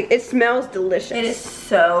doesn't look like, it smells delicious. It is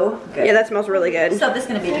so good. Yeah, that smells really good. So this is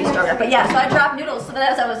gonna be beef stroganoff. But yeah, so I dropped noodles. So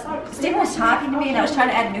that as I was, Stephen was talking to me and I was trying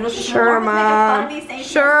to add noodles. Sure, Ma.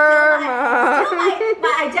 Sure, Ma.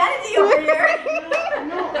 My identity over here. And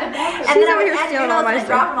then I over was here adding stealing all noodles my and I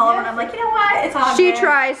dropped them all over and I'm like, you know what? It's all She good.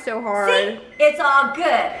 tries so hard. See? It's all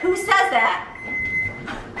good. Who says that?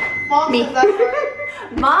 Me.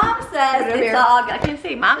 Mom says Put it it's here. all good. I can't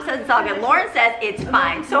see. Mom says it's all good. Lauren says it's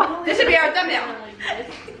fine. So This should be our thumbnail.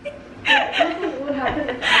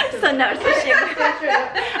 so no, so she,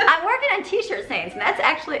 I'm working on t-shirt sayings, and that's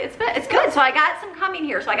actually it's good. So I got some coming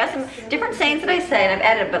here. So I got some different sayings that I say, and I've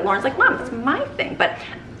added it. But Lauren's like, Mom, it's my thing. But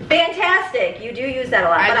fantastic, you do use that a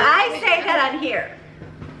lot. But I say that on here.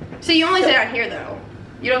 So you only say it on here though.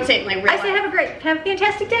 You don't say it in like real I say have a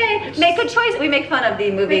fantastic day. Make good choice. We make fun of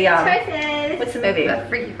the movie. choices. What's the movie?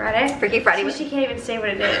 Freaky Friday. Freaky Friday. She can't even say what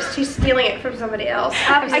it is. She's stealing it from somebody else.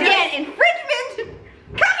 Again, infringement.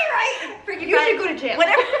 Copyright. Freaky You Friday. should go to jail.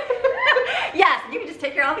 Whatever. Yes, you can just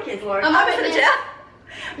take care of all the kids, Lauren. I'm going to jail.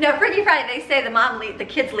 No, Freaky Friday. They say the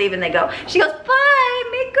kids leave and they go. She goes, bye.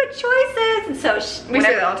 Make good choices. And so We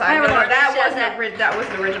say that all the time. whenever Lauren That says was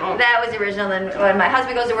the original. That was the original. Then when my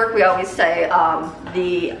husband goes to work, we always say,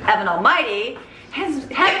 the Evan Almighty have a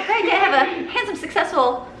great day. Have a handsome,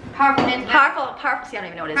 successful, powerful. See, I don't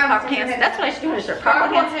even know what it is. Powerful handsome. That's what I should do on a shirt.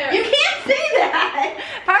 Powerful handsome. You can't say that.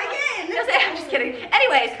 I'm just kidding.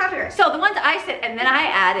 Anyways, so the ones I said, and then I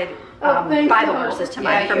added Bible verses to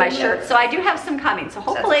mine for my shirt. So I do have some coming. So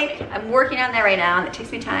hopefully, I'm working on that right now, and it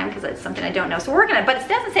takes me time because it's something I don't know. So we're working on it, but it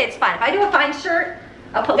doesn't say it's fine. If I do a fine shirt,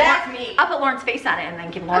 I'll put Lauren's face on it and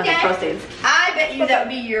then give Lauren the proceeds. I bet you that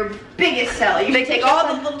would be your biggest seller. You should take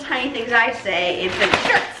all the little tiny things I say and put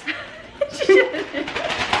shirts.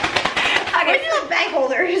 Where's your little bag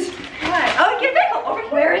holders? What? Oh, get a bag holder over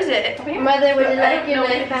here. Where is it? Mother, would you like your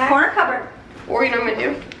money back? Corner cupboard. What are you normally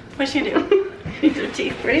do? What's she do? These are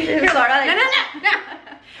teeth. Ready? Here, Lauren. No.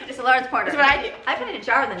 Just a large corner. That's what I do. I put it in a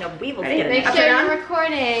jar and then no weevils Ready? get in Make it. sure you're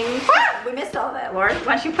recording. We missed all that, Lauren.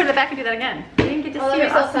 Why don't you put it back and do that again? You didn't get to Oh, see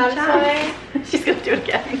that your was so awesome satisfying. job. She's gonna do it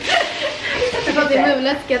again. Okay, move.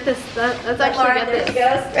 Let's get this. Let's actually Lauren, get there she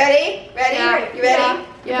this. goes. Ready? Yeah. You ready?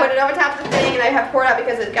 Yeah. You put it over top of the thing and I have poured out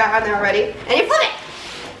because it got on there already. And you flip it.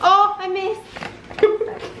 Oh, I missed.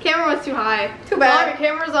 Camera was too high. Too bad. Oh, your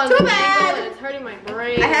camera's on. Too bad. And it's hurting my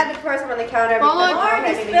brain. I had to pour some on the counter. Well, because look, Lauren,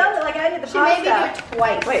 you spilled it like I did the She made me do pasta. it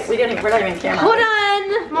twice. Wait, we're not even in camera. Hold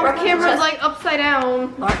on. My Brooklyn's camera's just- like upside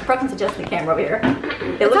down. Lauren, Brooklyn's adjusting the camera over here.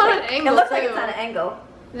 It It's looks on like, an angle, It looks like too. it's on an angle.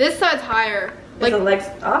 This side's higher. Like Like, the legs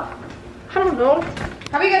off? I don't know.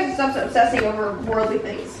 How about you guys stop obsessing over worldly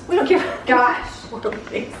things? We don't care. Gosh. Worldly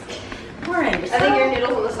things. Lauren, I think your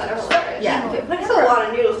noodles on the side are hilarious. Yeah. That's a lot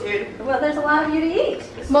of noodles, dude. Well, there's a lot of you to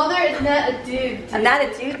eat. mother is not a dude. I'm not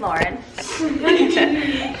a dude, Lauren.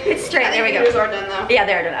 It's straight. There we Noodles go. are done though. Yeah,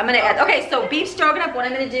 they're done. I'm gonna add. Okay, so beef stroganoff. What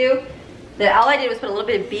I'm gonna do? All I did was put a little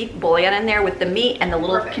bit of beef bouillon in there with the meat and the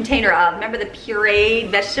little container of. Remember the pureed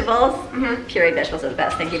vegetables? Pureed vegetables are the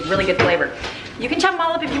best. They give really good flavor. You can chop them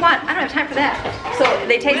all up if you want. I don't have time for that. So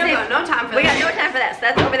they taste. We got no time for We that. got no time for that. So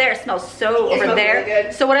that's over there. It smells so It over smells there. really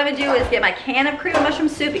good. So what I'm gonna do is get my can of cream of mushroom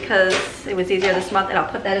soup because it was easier this month, and I'll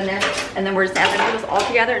put that in there. And then we're just add the noodles all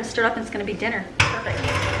together and stir up, and it's gonna be dinner. Perfect.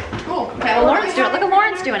 Cool. Okay, well, Lauren's doing it. Look at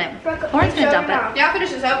Lauren's doing it. Lauren's gonna dump it. Yeah, I'll finish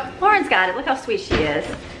this up. Lauren's got it. Look how sweet she is.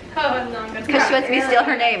 Oh, no, I'm good. Because she lets me steal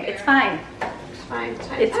her name. It's fine. fine.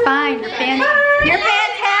 It's fine. You're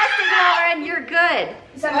fantastic, Lauren. You're good.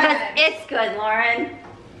 Because it's good, Lauren.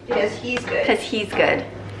 Because he's good. Because he's good.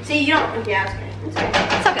 See, you don't. Yeah, it's good. It's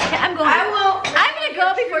okay. It's okay. I'm going. I'm gonna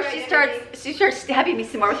go before she starts stabbing me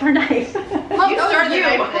some more with her knife. You started the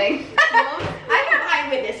knife thing. I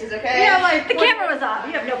have eyewitnesses, okay? Yeah, like the camera was off.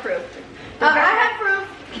 You have no proof. I have proof.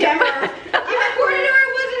 Camera. You recorded or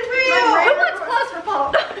it wasn't real. Who wants clothes for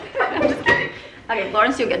fall? I'm just kidding. Okay,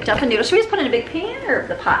 Lauren's doing a dump of noodles. Should we just put it in a big pan or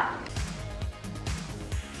the pot?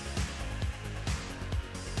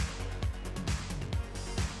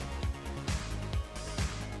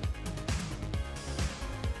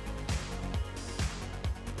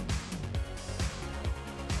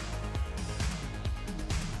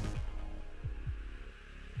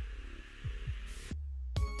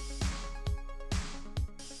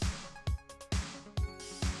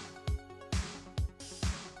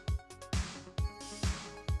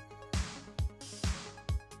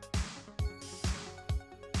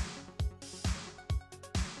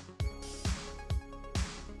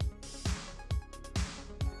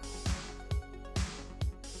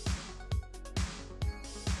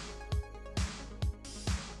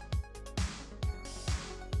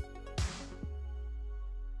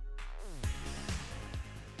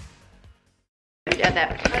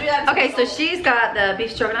 That. Okay, so she's got the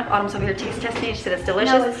beef stroganoff. Autumn's over here taste testing. She said it's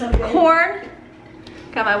delicious. No, it's so good. Corn.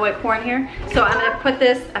 Got my white corn here. So I'm gonna put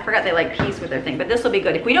this. I forgot they like peas with their thing, but this will be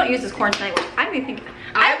good. If we don't use this corn tonight, which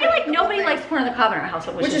I feel like nobody likes corn in the cob in our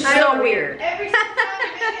household, which is so weird. Who says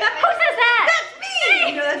that? That's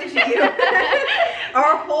me. You know, that's actually you.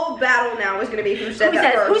 Our whole battle now is gonna be who said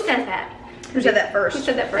that first. Who says that? Who said that first? Who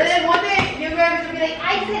said that first? And then one day, you're going to be like,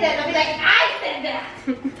 I said that. And I'll be like, I said that.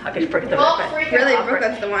 Really,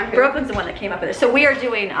 Brooklyn's the one. Brooklyn's the one that came up with it. So we are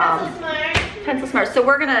doing Pencil Smart. So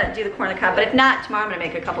we're gonna do the corn on the cob, but if not, tomorrow I'm gonna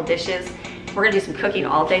make a couple dishes. We're gonna do some cooking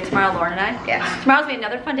all day tomorrow, Lauren and I. Yes. Tomorrow's gonna be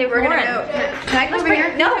another fun day. We're gonna go. Can I come over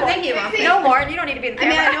here? No, thank you, Mom. No, Lauren, you don't need to be in the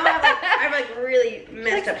camera. I mean, I know I have like really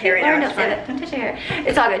messed up hair right Lauren, now. don't touch your hair.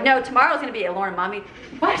 It's all good. No, tomorrow's gonna be a Lauren mommy.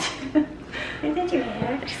 What? You touch your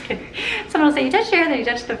hair. Just kidding. Someone will say you touched your hair, then you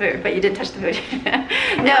touched the food, but you didn't touch the food.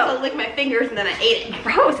 No. I also licked my fingers and then I ate it.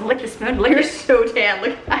 Gross, lick the spoon. You're so tan.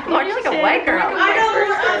 Look, Lauren, you're like a white girl. I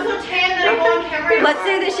know, I'm so tan that I go on camera. Let's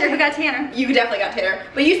see this year who got tanner. You definitely got tanner,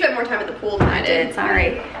 but you spent more time at the pool than I did.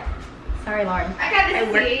 Sorry. Sorry, Lauren. I got to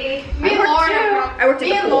see. Me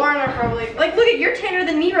and Lauren are probably like, look at, you're tanner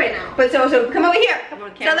than me right now. But so come over here. Come over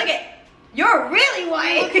to the So camera. look at, you're really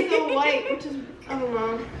white. You look so white, which is, I don't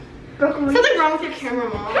know. Something wrong with your camera,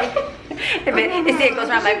 Mom. They say it goes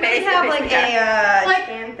around my face. We have like a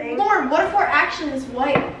tan thing. Lauren, what if our action is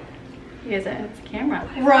white? It's a camera.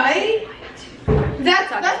 Right?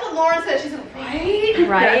 That's what Lauren said. She's like, right?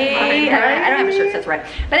 Right? I don't have a shirt that says right.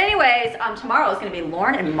 But anyways, tomorrow is going to be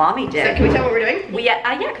Lauren and Mommy Day. So can we tell what we're doing?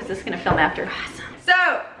 Yeah, because this is going to film after. Awesome.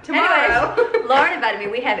 So tomorrow, anyways, Lauren invited me.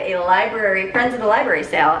 We have a library, Friends of the Library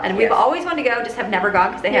sale, and we've always wanted to go, just have never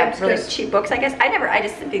gone because they have really cheap books. I guess I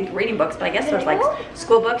just think reading books, but I guess there's like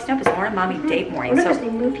school books. No, it's Lauren and Mommy date morning. What if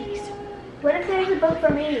there's movies? What if there's a book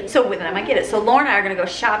for me? So then I might get it. So Lauren and I are gonna go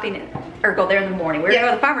shopping or go there in the morning. We're gonna go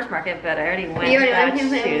to the farmer's market, but I already went. You already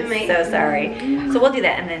went. So sorry. So we'll do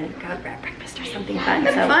that and then go grab breakfast or something fun.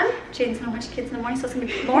 That'd be fun. Jaden's gonna watch kids in the morning, so it's gonna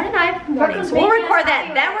be Lauren and I in the morning. So we'll record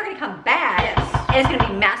that. Then we're gonna come back. Yes. And it's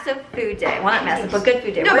gonna be massive food day. Well, not massive, but good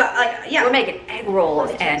food day. No, but like, yeah. We're making egg rolls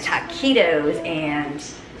and taquitos and.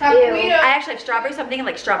 Taquito. I actually have strawberries. So I'm thinking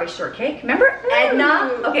like strawberry shortcake. Remember Edna?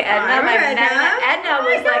 Okay, Edna. Edna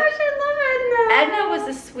was like. Edna was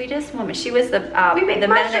the sweetest woman. She was the we made the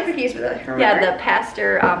Pasture cookies with her. Yeah, the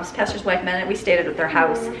pastor's wife Mennonite. We stayed at their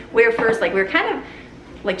house. We were first like we were kind of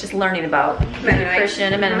like just learning about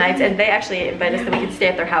Christian and Mennonites, and they actually invited us that we could stay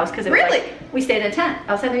at their house because it was like we stayed in a tent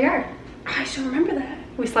outside their yard. I still remember that.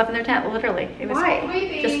 We slept in their tent, literally. It was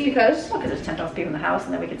Why? Just because? Well, because there's 10,000 people in the house,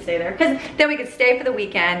 and then we could stay there. Because then we could stay for the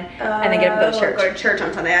weekend, and then get them to go to church. Go to church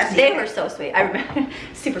on Sunday. They were so sweet. I remember,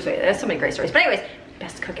 super sweet. There's so many great stories. But anyways,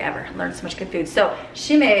 best cook ever. Learned so much good food. So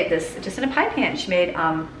she made this just in a pie pan. She made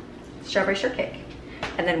strawberry shortcake.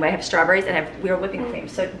 And then we have strawberries and we're whipping cream.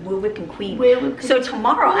 So we're whipping cream. So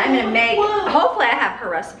tomorrow I'm gonna make. Hopefully I have her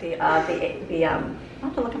recipe of the I'll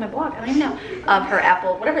have to look at my blog. I don't even know of her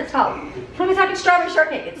apple, whatever it's called. When we talking strawberry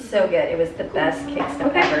shortcake, it's so good. It was the best cake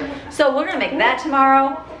stuff ever. So we're gonna make that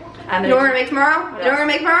tomorrow. You know what we're gonna make tomorrow? You know what we're gonna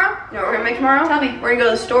make tomorrow? You know what we're gonna make tomorrow? Tell me. We're gonna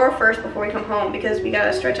go to the store first before we come home because we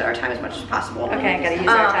gotta stretch out our time as much as possible. Okay, I gotta use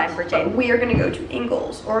our time for Jane. We are gonna go to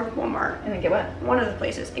Ingles or Walmart. And then get what? One of the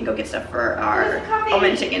places and go get stuff for our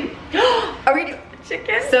almond chicken. Are we doing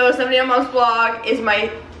chicken? So somebody on Mom's blog is my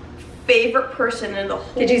favorite person in the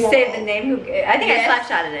whole Did you say world. the name? I think I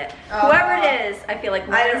slapshotted it. Whoever it is, I feel like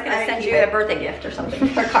Lauren's gonna send you a birthday gift or something,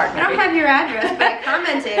 or card. I don't have your address, but I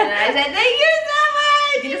commented and I said, thank you so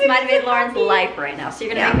much. You just might have made Lauren's life right now. So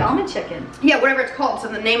you're gonna make almond chicken. Yeah, whatever it's called. So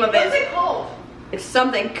the name of it What's is. it called? It's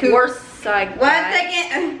something cool. Warsaw. 1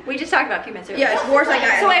 second. We just talked about a few minutes ago. Yeah, it's Warsaw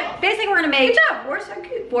guy. So basically we're gonna make. Good job, Warsaw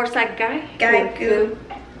Goo. Warsaw guy. Goo.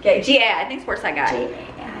 Okay, GA. I think it's Warsaw guy.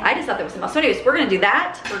 I just thought that was the most. So anyways, we're gonna do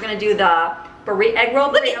that. We're gonna do the egg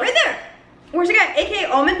roll. Look at right there. Warsaw guy, aka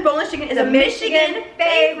almond boneless chicken, is a Michigan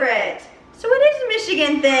favorite. So it is a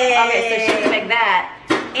Michigan thing. Okay, so she's gonna make that.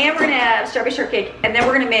 And we're gonna have strawberry shortcake. And then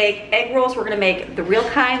we're gonna make egg rolls. We're gonna make the real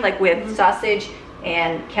kind, like with sausage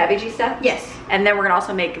and cabbagey stuff. Yes. And then we're gonna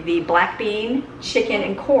also make the black bean, chicken,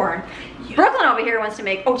 and corn. Brooklyn over here wants to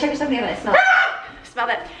make, oh, check your stuff in the oven. Smell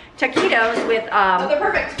that. Taquitos with, Oh, they're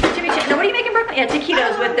perfect. no, what are you making, Brooklyn? Yeah,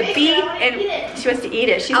 taquitos with the beef, and she wants to eat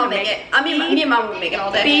it. She's I'll gonna make it. I mean, me and mom will make it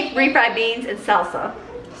all day. beef, refried beans, and salsa.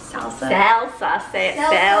 Salsa. Salsa, say it.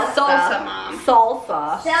 Salsa. Salsa, Mom.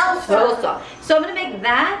 Salsa. Salsa. Salsa. So I'm gonna make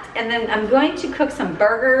that, and then I'm going to cook some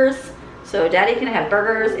burgers. So Daddy can have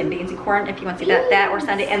burgers and beans and corn if he wants to eat that or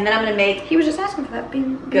Sunday. And then I'm gonna make, He was just asking for that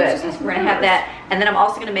bean. good, we're gonna have that. And then I'm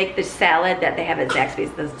also gonna make the salad that they have at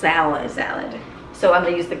Zaxby's, the salad. So I'm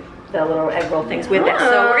gonna use the little egg roll things with it.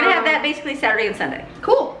 So we're gonna have that basically Saturday and Sunday.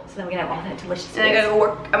 Cool. So then we're gonna have all that delicious And I gotta food. go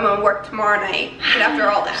work. I'm gonna work tomorrow night. And after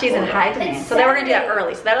all that. She's in high demand. So then we're gonna do that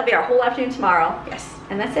early. So that'll be our whole afternoon tomorrow. Yes.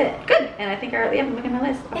 And that's it. Good. And I think yeah, I'm looking at my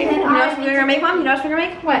list. Okay. You know what we're gonna make, Mom? You know what we're gonna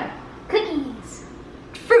make? What? Cookies.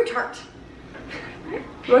 Fruit tart.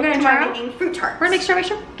 We're gonna try Tomorrow? making fruit tarts. We're gonna make strawberry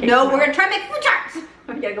shortcake. No, we're gonna try make fruit tarts.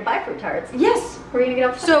 We gotta go buy fruit tarts. Yes. We're gonna get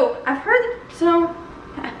off. So I've heard that, so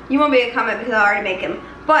you won't be able to comment because I already make them.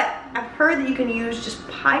 But I've heard that you can use just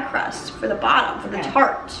pie crust for the bottom, for the Okay.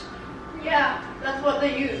 tart. Yeah, that's what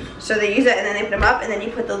they use. So they use it and then they put them up and then you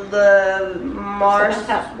put the Mars, So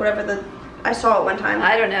that's how- whatever I saw it one time.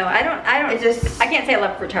 I don't know. I don't. It just- I can't say I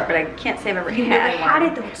love fruit tart, but I can't say I've ever You had never one. had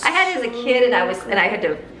it, though. It's I had it as a so kid, and I had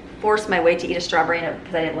to force my way to eat a strawberry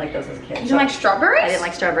because I didn't like those as a kid. You don't like strawberries? I didn't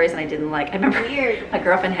like strawberries, and I didn't like. I remember Weird. my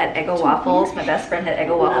girlfriend had Eggo waffles. My best friend had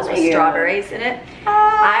Eggo waffles with Weird. strawberries in it.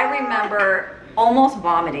 I remember almost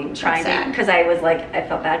vomiting trying to, sad. because I was like, I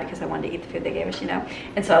felt bad because I wanted to eat the food they gave us, you know.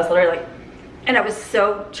 And so I was literally like, and I was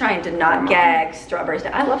so trying to not gag strawberries.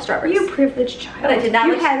 I love strawberries. You privileged child. But I did not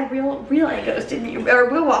You like- had real Eggos, didn't you? Or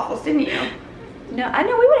real waffles, didn't you? No, I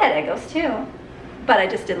know we would have had Eggos too, but I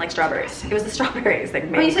just didn't like strawberries. It was the strawberries that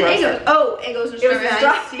made Oh, you me said gross. Eggos. Oh, Eggos and It was the strawberries.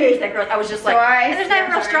 strawberries that gross. I was just like, So I and there's not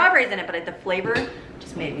even see, real sorry. strawberries in it, but the flavor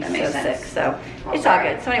just made me That so makes sick. sense. So Oh, it's all sorry.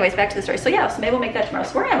 good. So anyways, back to the story. So yeah, so maybe we'll make that tomorrow.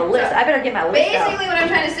 So we're gonna have a list. I better get my list out. Basically, what I'm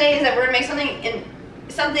trying to say is that we're gonna make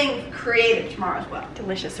something creative tomorrow as well.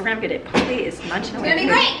 Delicious. So we're gonna get it. Poppy is munching away. It's gonna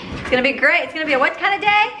be great. It's gonna be great. It's gonna be a what kind of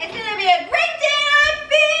day? It's gonna be a great day. I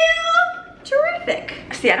feel terrific.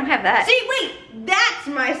 See, I don't have that. See, wait, that's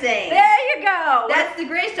my saying. There you go. That's the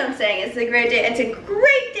Greystone saying. It's a great day. It's a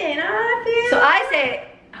great day, and I feel. So I say,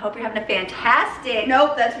 I hope you're having a fantastic.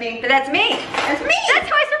 Nope, that's me. But that's me. That's me. That's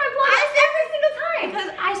how I start my vlog every single time. Because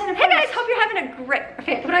I said it Hey guys, first. hope you're having a great.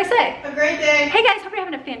 What do I say? A great day. Hey guys, hope you're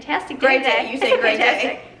having a fantastic day. Great today. day. You I say said great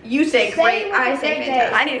fantastic. day. You say great. Same I with say great day.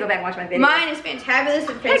 fantastic. I need to go back and watch my video. Mine is fantabulous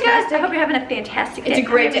and Hey guys, I fantastic. hope you're having a fantastic day. It's a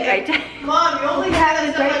great Having day. day. Mom, you only have Having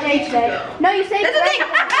a this great on day YouTube today. though. No, you say That's the great.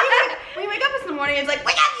 thing. When you wake up in the morning, it's like,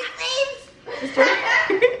 wake up, you thieves.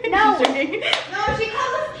 No. No, she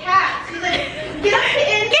calls us cats. She's like, get up,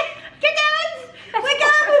 kittens. Get down. Wake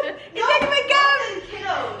up. It's time to wake up.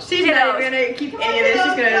 Kiddos. She's not even gonna keep any of this.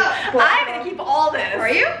 She's gonna. I'm gonna keep all this. Are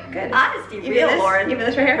you? Good. Honesty, Give me real, this. Lauren. Give me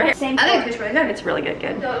this right here. Same I think color. it's really good. It's really good.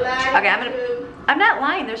 Good. Don't lie. Okay, I'm not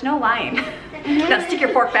lying. There's no lying. Now stick your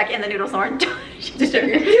fork back in the noodles, Lauren. Just over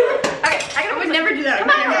here. Okay, I would never do that. Come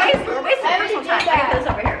on, we're wasting I personal already time. did I that. got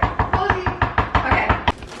this over here. Cozy.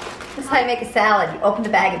 Okay. This is how you make a salad. You open the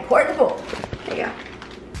bag and pour it in the bowl. There you go.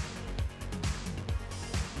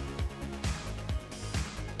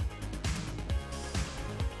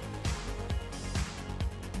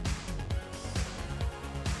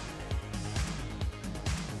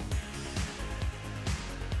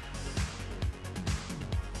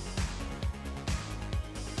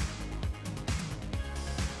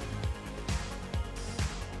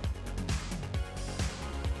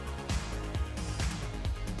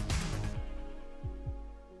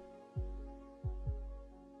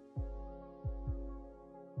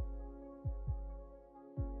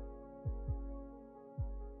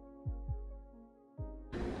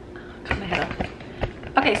 Cut my head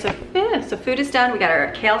up. Okay, so food is done. We got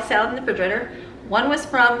our kale salad in the refrigerator. One was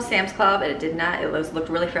from Sam's Club, and it did not, looked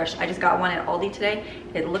really fresh. I just got one at Aldi today.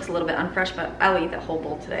 It looks a little bit unfresh, but I will eat that whole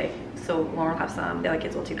bowl today. So Lauren will have some, the other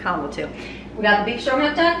kids will too, Colin will too. We got the beef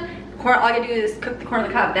stroganoff done. Corn, all I gotta do is cook the corn on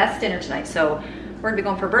the cob. That's dinner tonight. So we're gonna be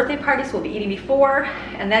going for a birthday party, so we'll be eating before,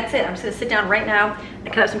 and that's it. I'm just gonna sit down right now. I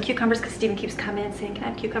cut up some cucumbers because Steven keeps coming in saying, can I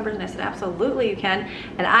have cucumbers? And I said, absolutely you can.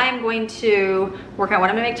 And I'm going to work on what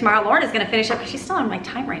I'm gonna make tomorrow. Lauren is gonna finish up, because she's still on my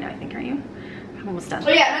time right now, I think, aren't you? I'm almost done. Oh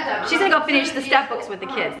yeah, not done. She's gonna go finish the step books with the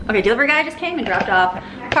kids. Okay, delivery guy just came and dropped off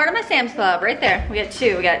part of my Sam's Club right there. We got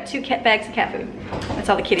two bags of cat food. That's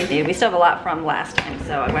all the kitties need. We still have a lot from last time,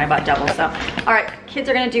 so when I bought double. So, all right, kids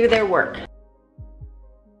are gonna do their work.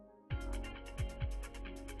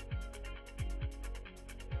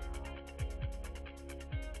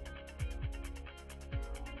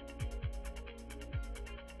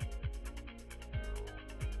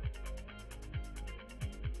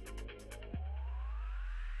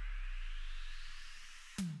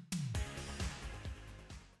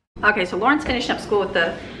 Okay, so Lauren's finishing up school with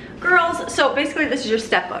the girls. So basically this is your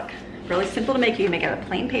step book. Really simple to make. You can make it out of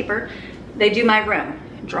plain paper. They do my room,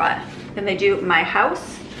 draw it. Then they do my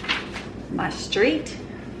house, my street,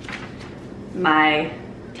 my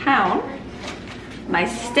town, my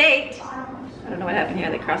state. I don't know what happened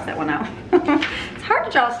here, they crossed that one out. It's hard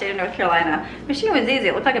to draw a state of North Carolina. Michigan was easy,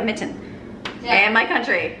 it looked like a mitten. Yeah. And my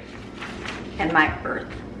country, and my earth,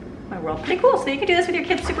 my world. Pretty cool, so you can do this with your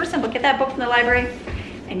kids, super simple. Get that book from the library,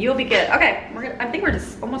 and you'll be good. Okay, I think we're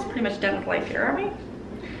just almost pretty much done with life here, aren't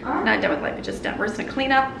we? Not done with life, but just done. We're just gonna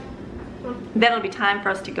clean up. Then it'll be time for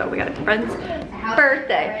us to go. We got a friend's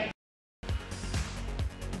birthday.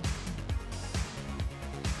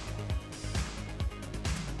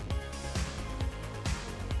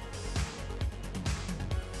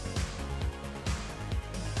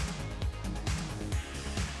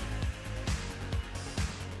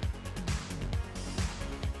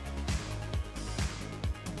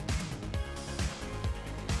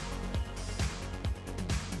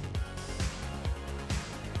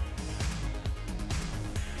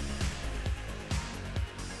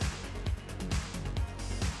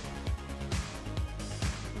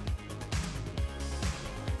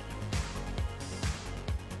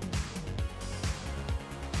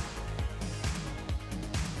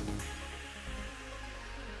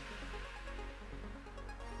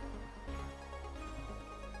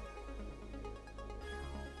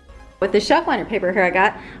 With the shelf liner paper here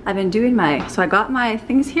I've been doing so I got my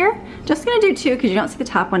things here. Just gonna do two because you don't see the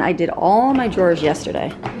top one. I did all my drawers yesterday.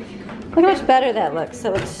 Look how much better that looks.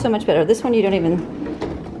 That looks so much better. This one you don't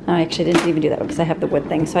even, I actually didn't even do that one because I have the wood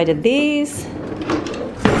thing. So I did these.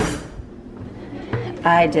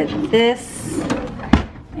 I did this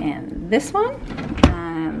and this one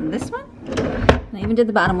and this one. And I even did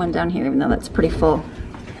the bottom one down here even though that's pretty full.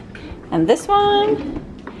 And this one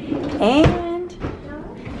and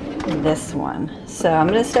this one. So I'm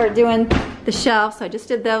gonna start doing the shelf. So I just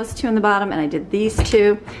did those two on the bottom and I did these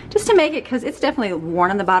two just to make it, because it's definitely worn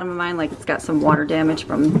on the bottom of mine, like it's got some water damage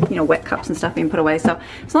from, you know, wet cups and stuff being put away. So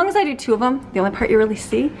as long as I do two of them, the only part you really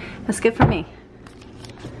see, that's good for me.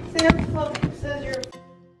 Sam's Club says you're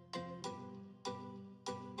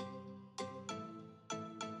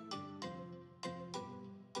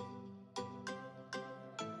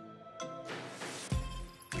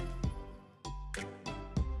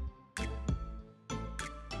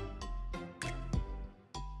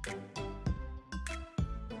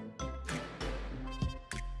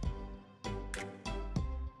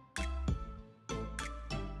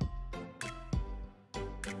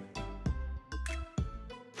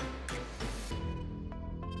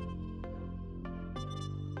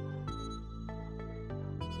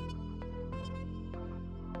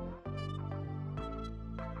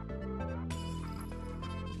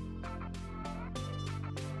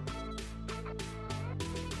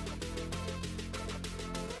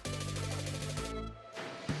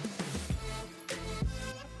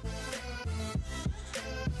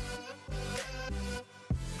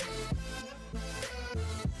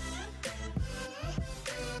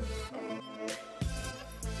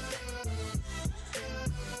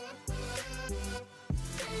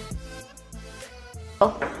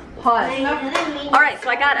Pause. All right, so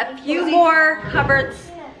I got a few more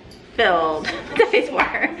cupboards filled. The face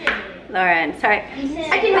water. Lauren, sorry.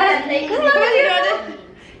 I can have it.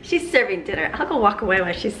 She's serving dinner. I'll go walk away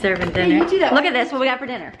while she's serving dinner. you do that. Look at this, what we got for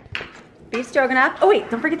dinner. Beef stroganoff. Oh wait,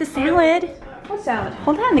 don't forget the salad. what salad?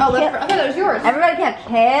 Hold on. Oh, I thought that was yours. Everybody can have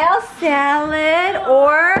kale salad,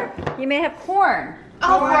 or you may have corn.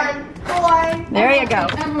 Oh, corn. There you go.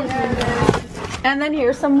 And then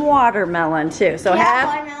here's some watermelon too. So have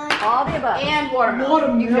watermelon. all the above. And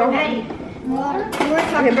watermelon. All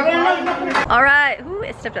right, ooh,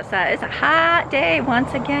 it stepped outside. It's a hot day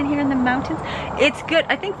once again here in the mountains. It's good.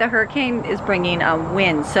 I think the hurricane is bringing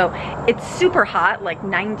wind, so it's super hot, like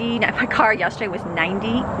 90. My car yesterday was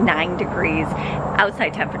 99 degrees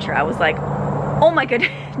outside temperature. I was like, oh my goodness,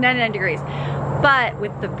 99 degrees. But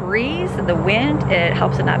with the breeze and the wind, it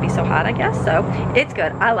helps it not be so hot, I guess. So it's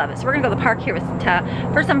good. I love it. So we're gonna go to the park here with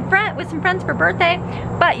some friends for birthday.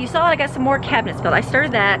 But you saw I got some more cabinets built. I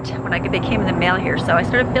started that when they came in the mail here. So I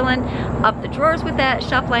started filling up the drawers with that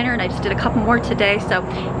shelf liner, and I just did a couple more today. So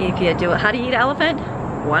if you do it, how do you eat an elephant?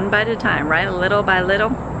 One bite at a time, right? Little by little.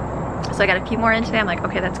 So I got a few more in today. I'm like,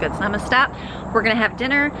 okay, that's good. So I'm gonna stop. We're gonna have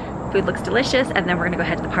dinner. Food looks delicious, and then we're gonna go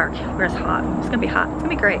head to the park where it's hot. It's gonna be hot. It's gonna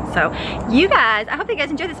be great. So you guys, I hope you guys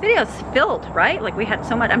enjoyed this video. It's filled, right? Like we had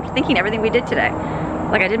so much. I'm thinking everything we did today.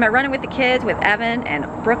 Like I did my running with the kids with Evan and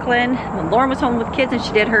Brooklyn. When Lauren was home with kids, and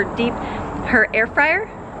she did her air fryer.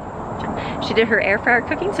 She did her air fryer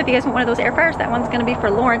cooking. So if you guys want one of those air fryers, that one's gonna be for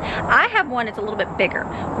Lauren. I have one, it's a little bit bigger.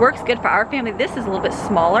 Works good for our family. This is a little bit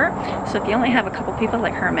smaller. So if you only have a couple people,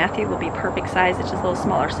 like her and Matthew will be perfect size. It's just a little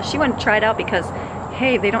smaller. So she wanted to try it out because,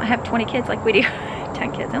 hey, they don't have 20 kids like we do.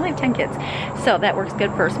 10 kids, they only have 10 kids. So that works good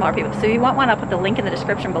for smaller people. So if you want one, I'll put the link in the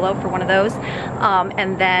description below for one of those.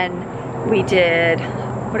 And then we did,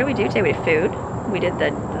 what did we do today? We did food. We did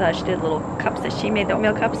she did little cups that she made, the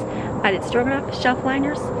oatmeal cups. I did stroganoff, shelf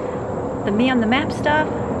liners, the me on the map stuff,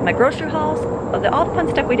 my grocery hauls, all the fun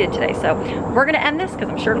stuff we did today. So we're gonna end this because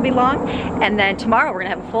I'm sure it'll be long. And then tomorrow we're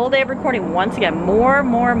gonna have a full day of recording. Once again, more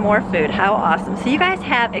food. How awesome. So you guys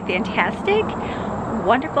have a fantastic,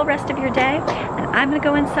 wonderful rest of your day. And I'm gonna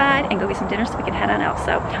go inside and go get some dinner so we can head on out.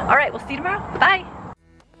 So, all right, we'll see you tomorrow. Bye.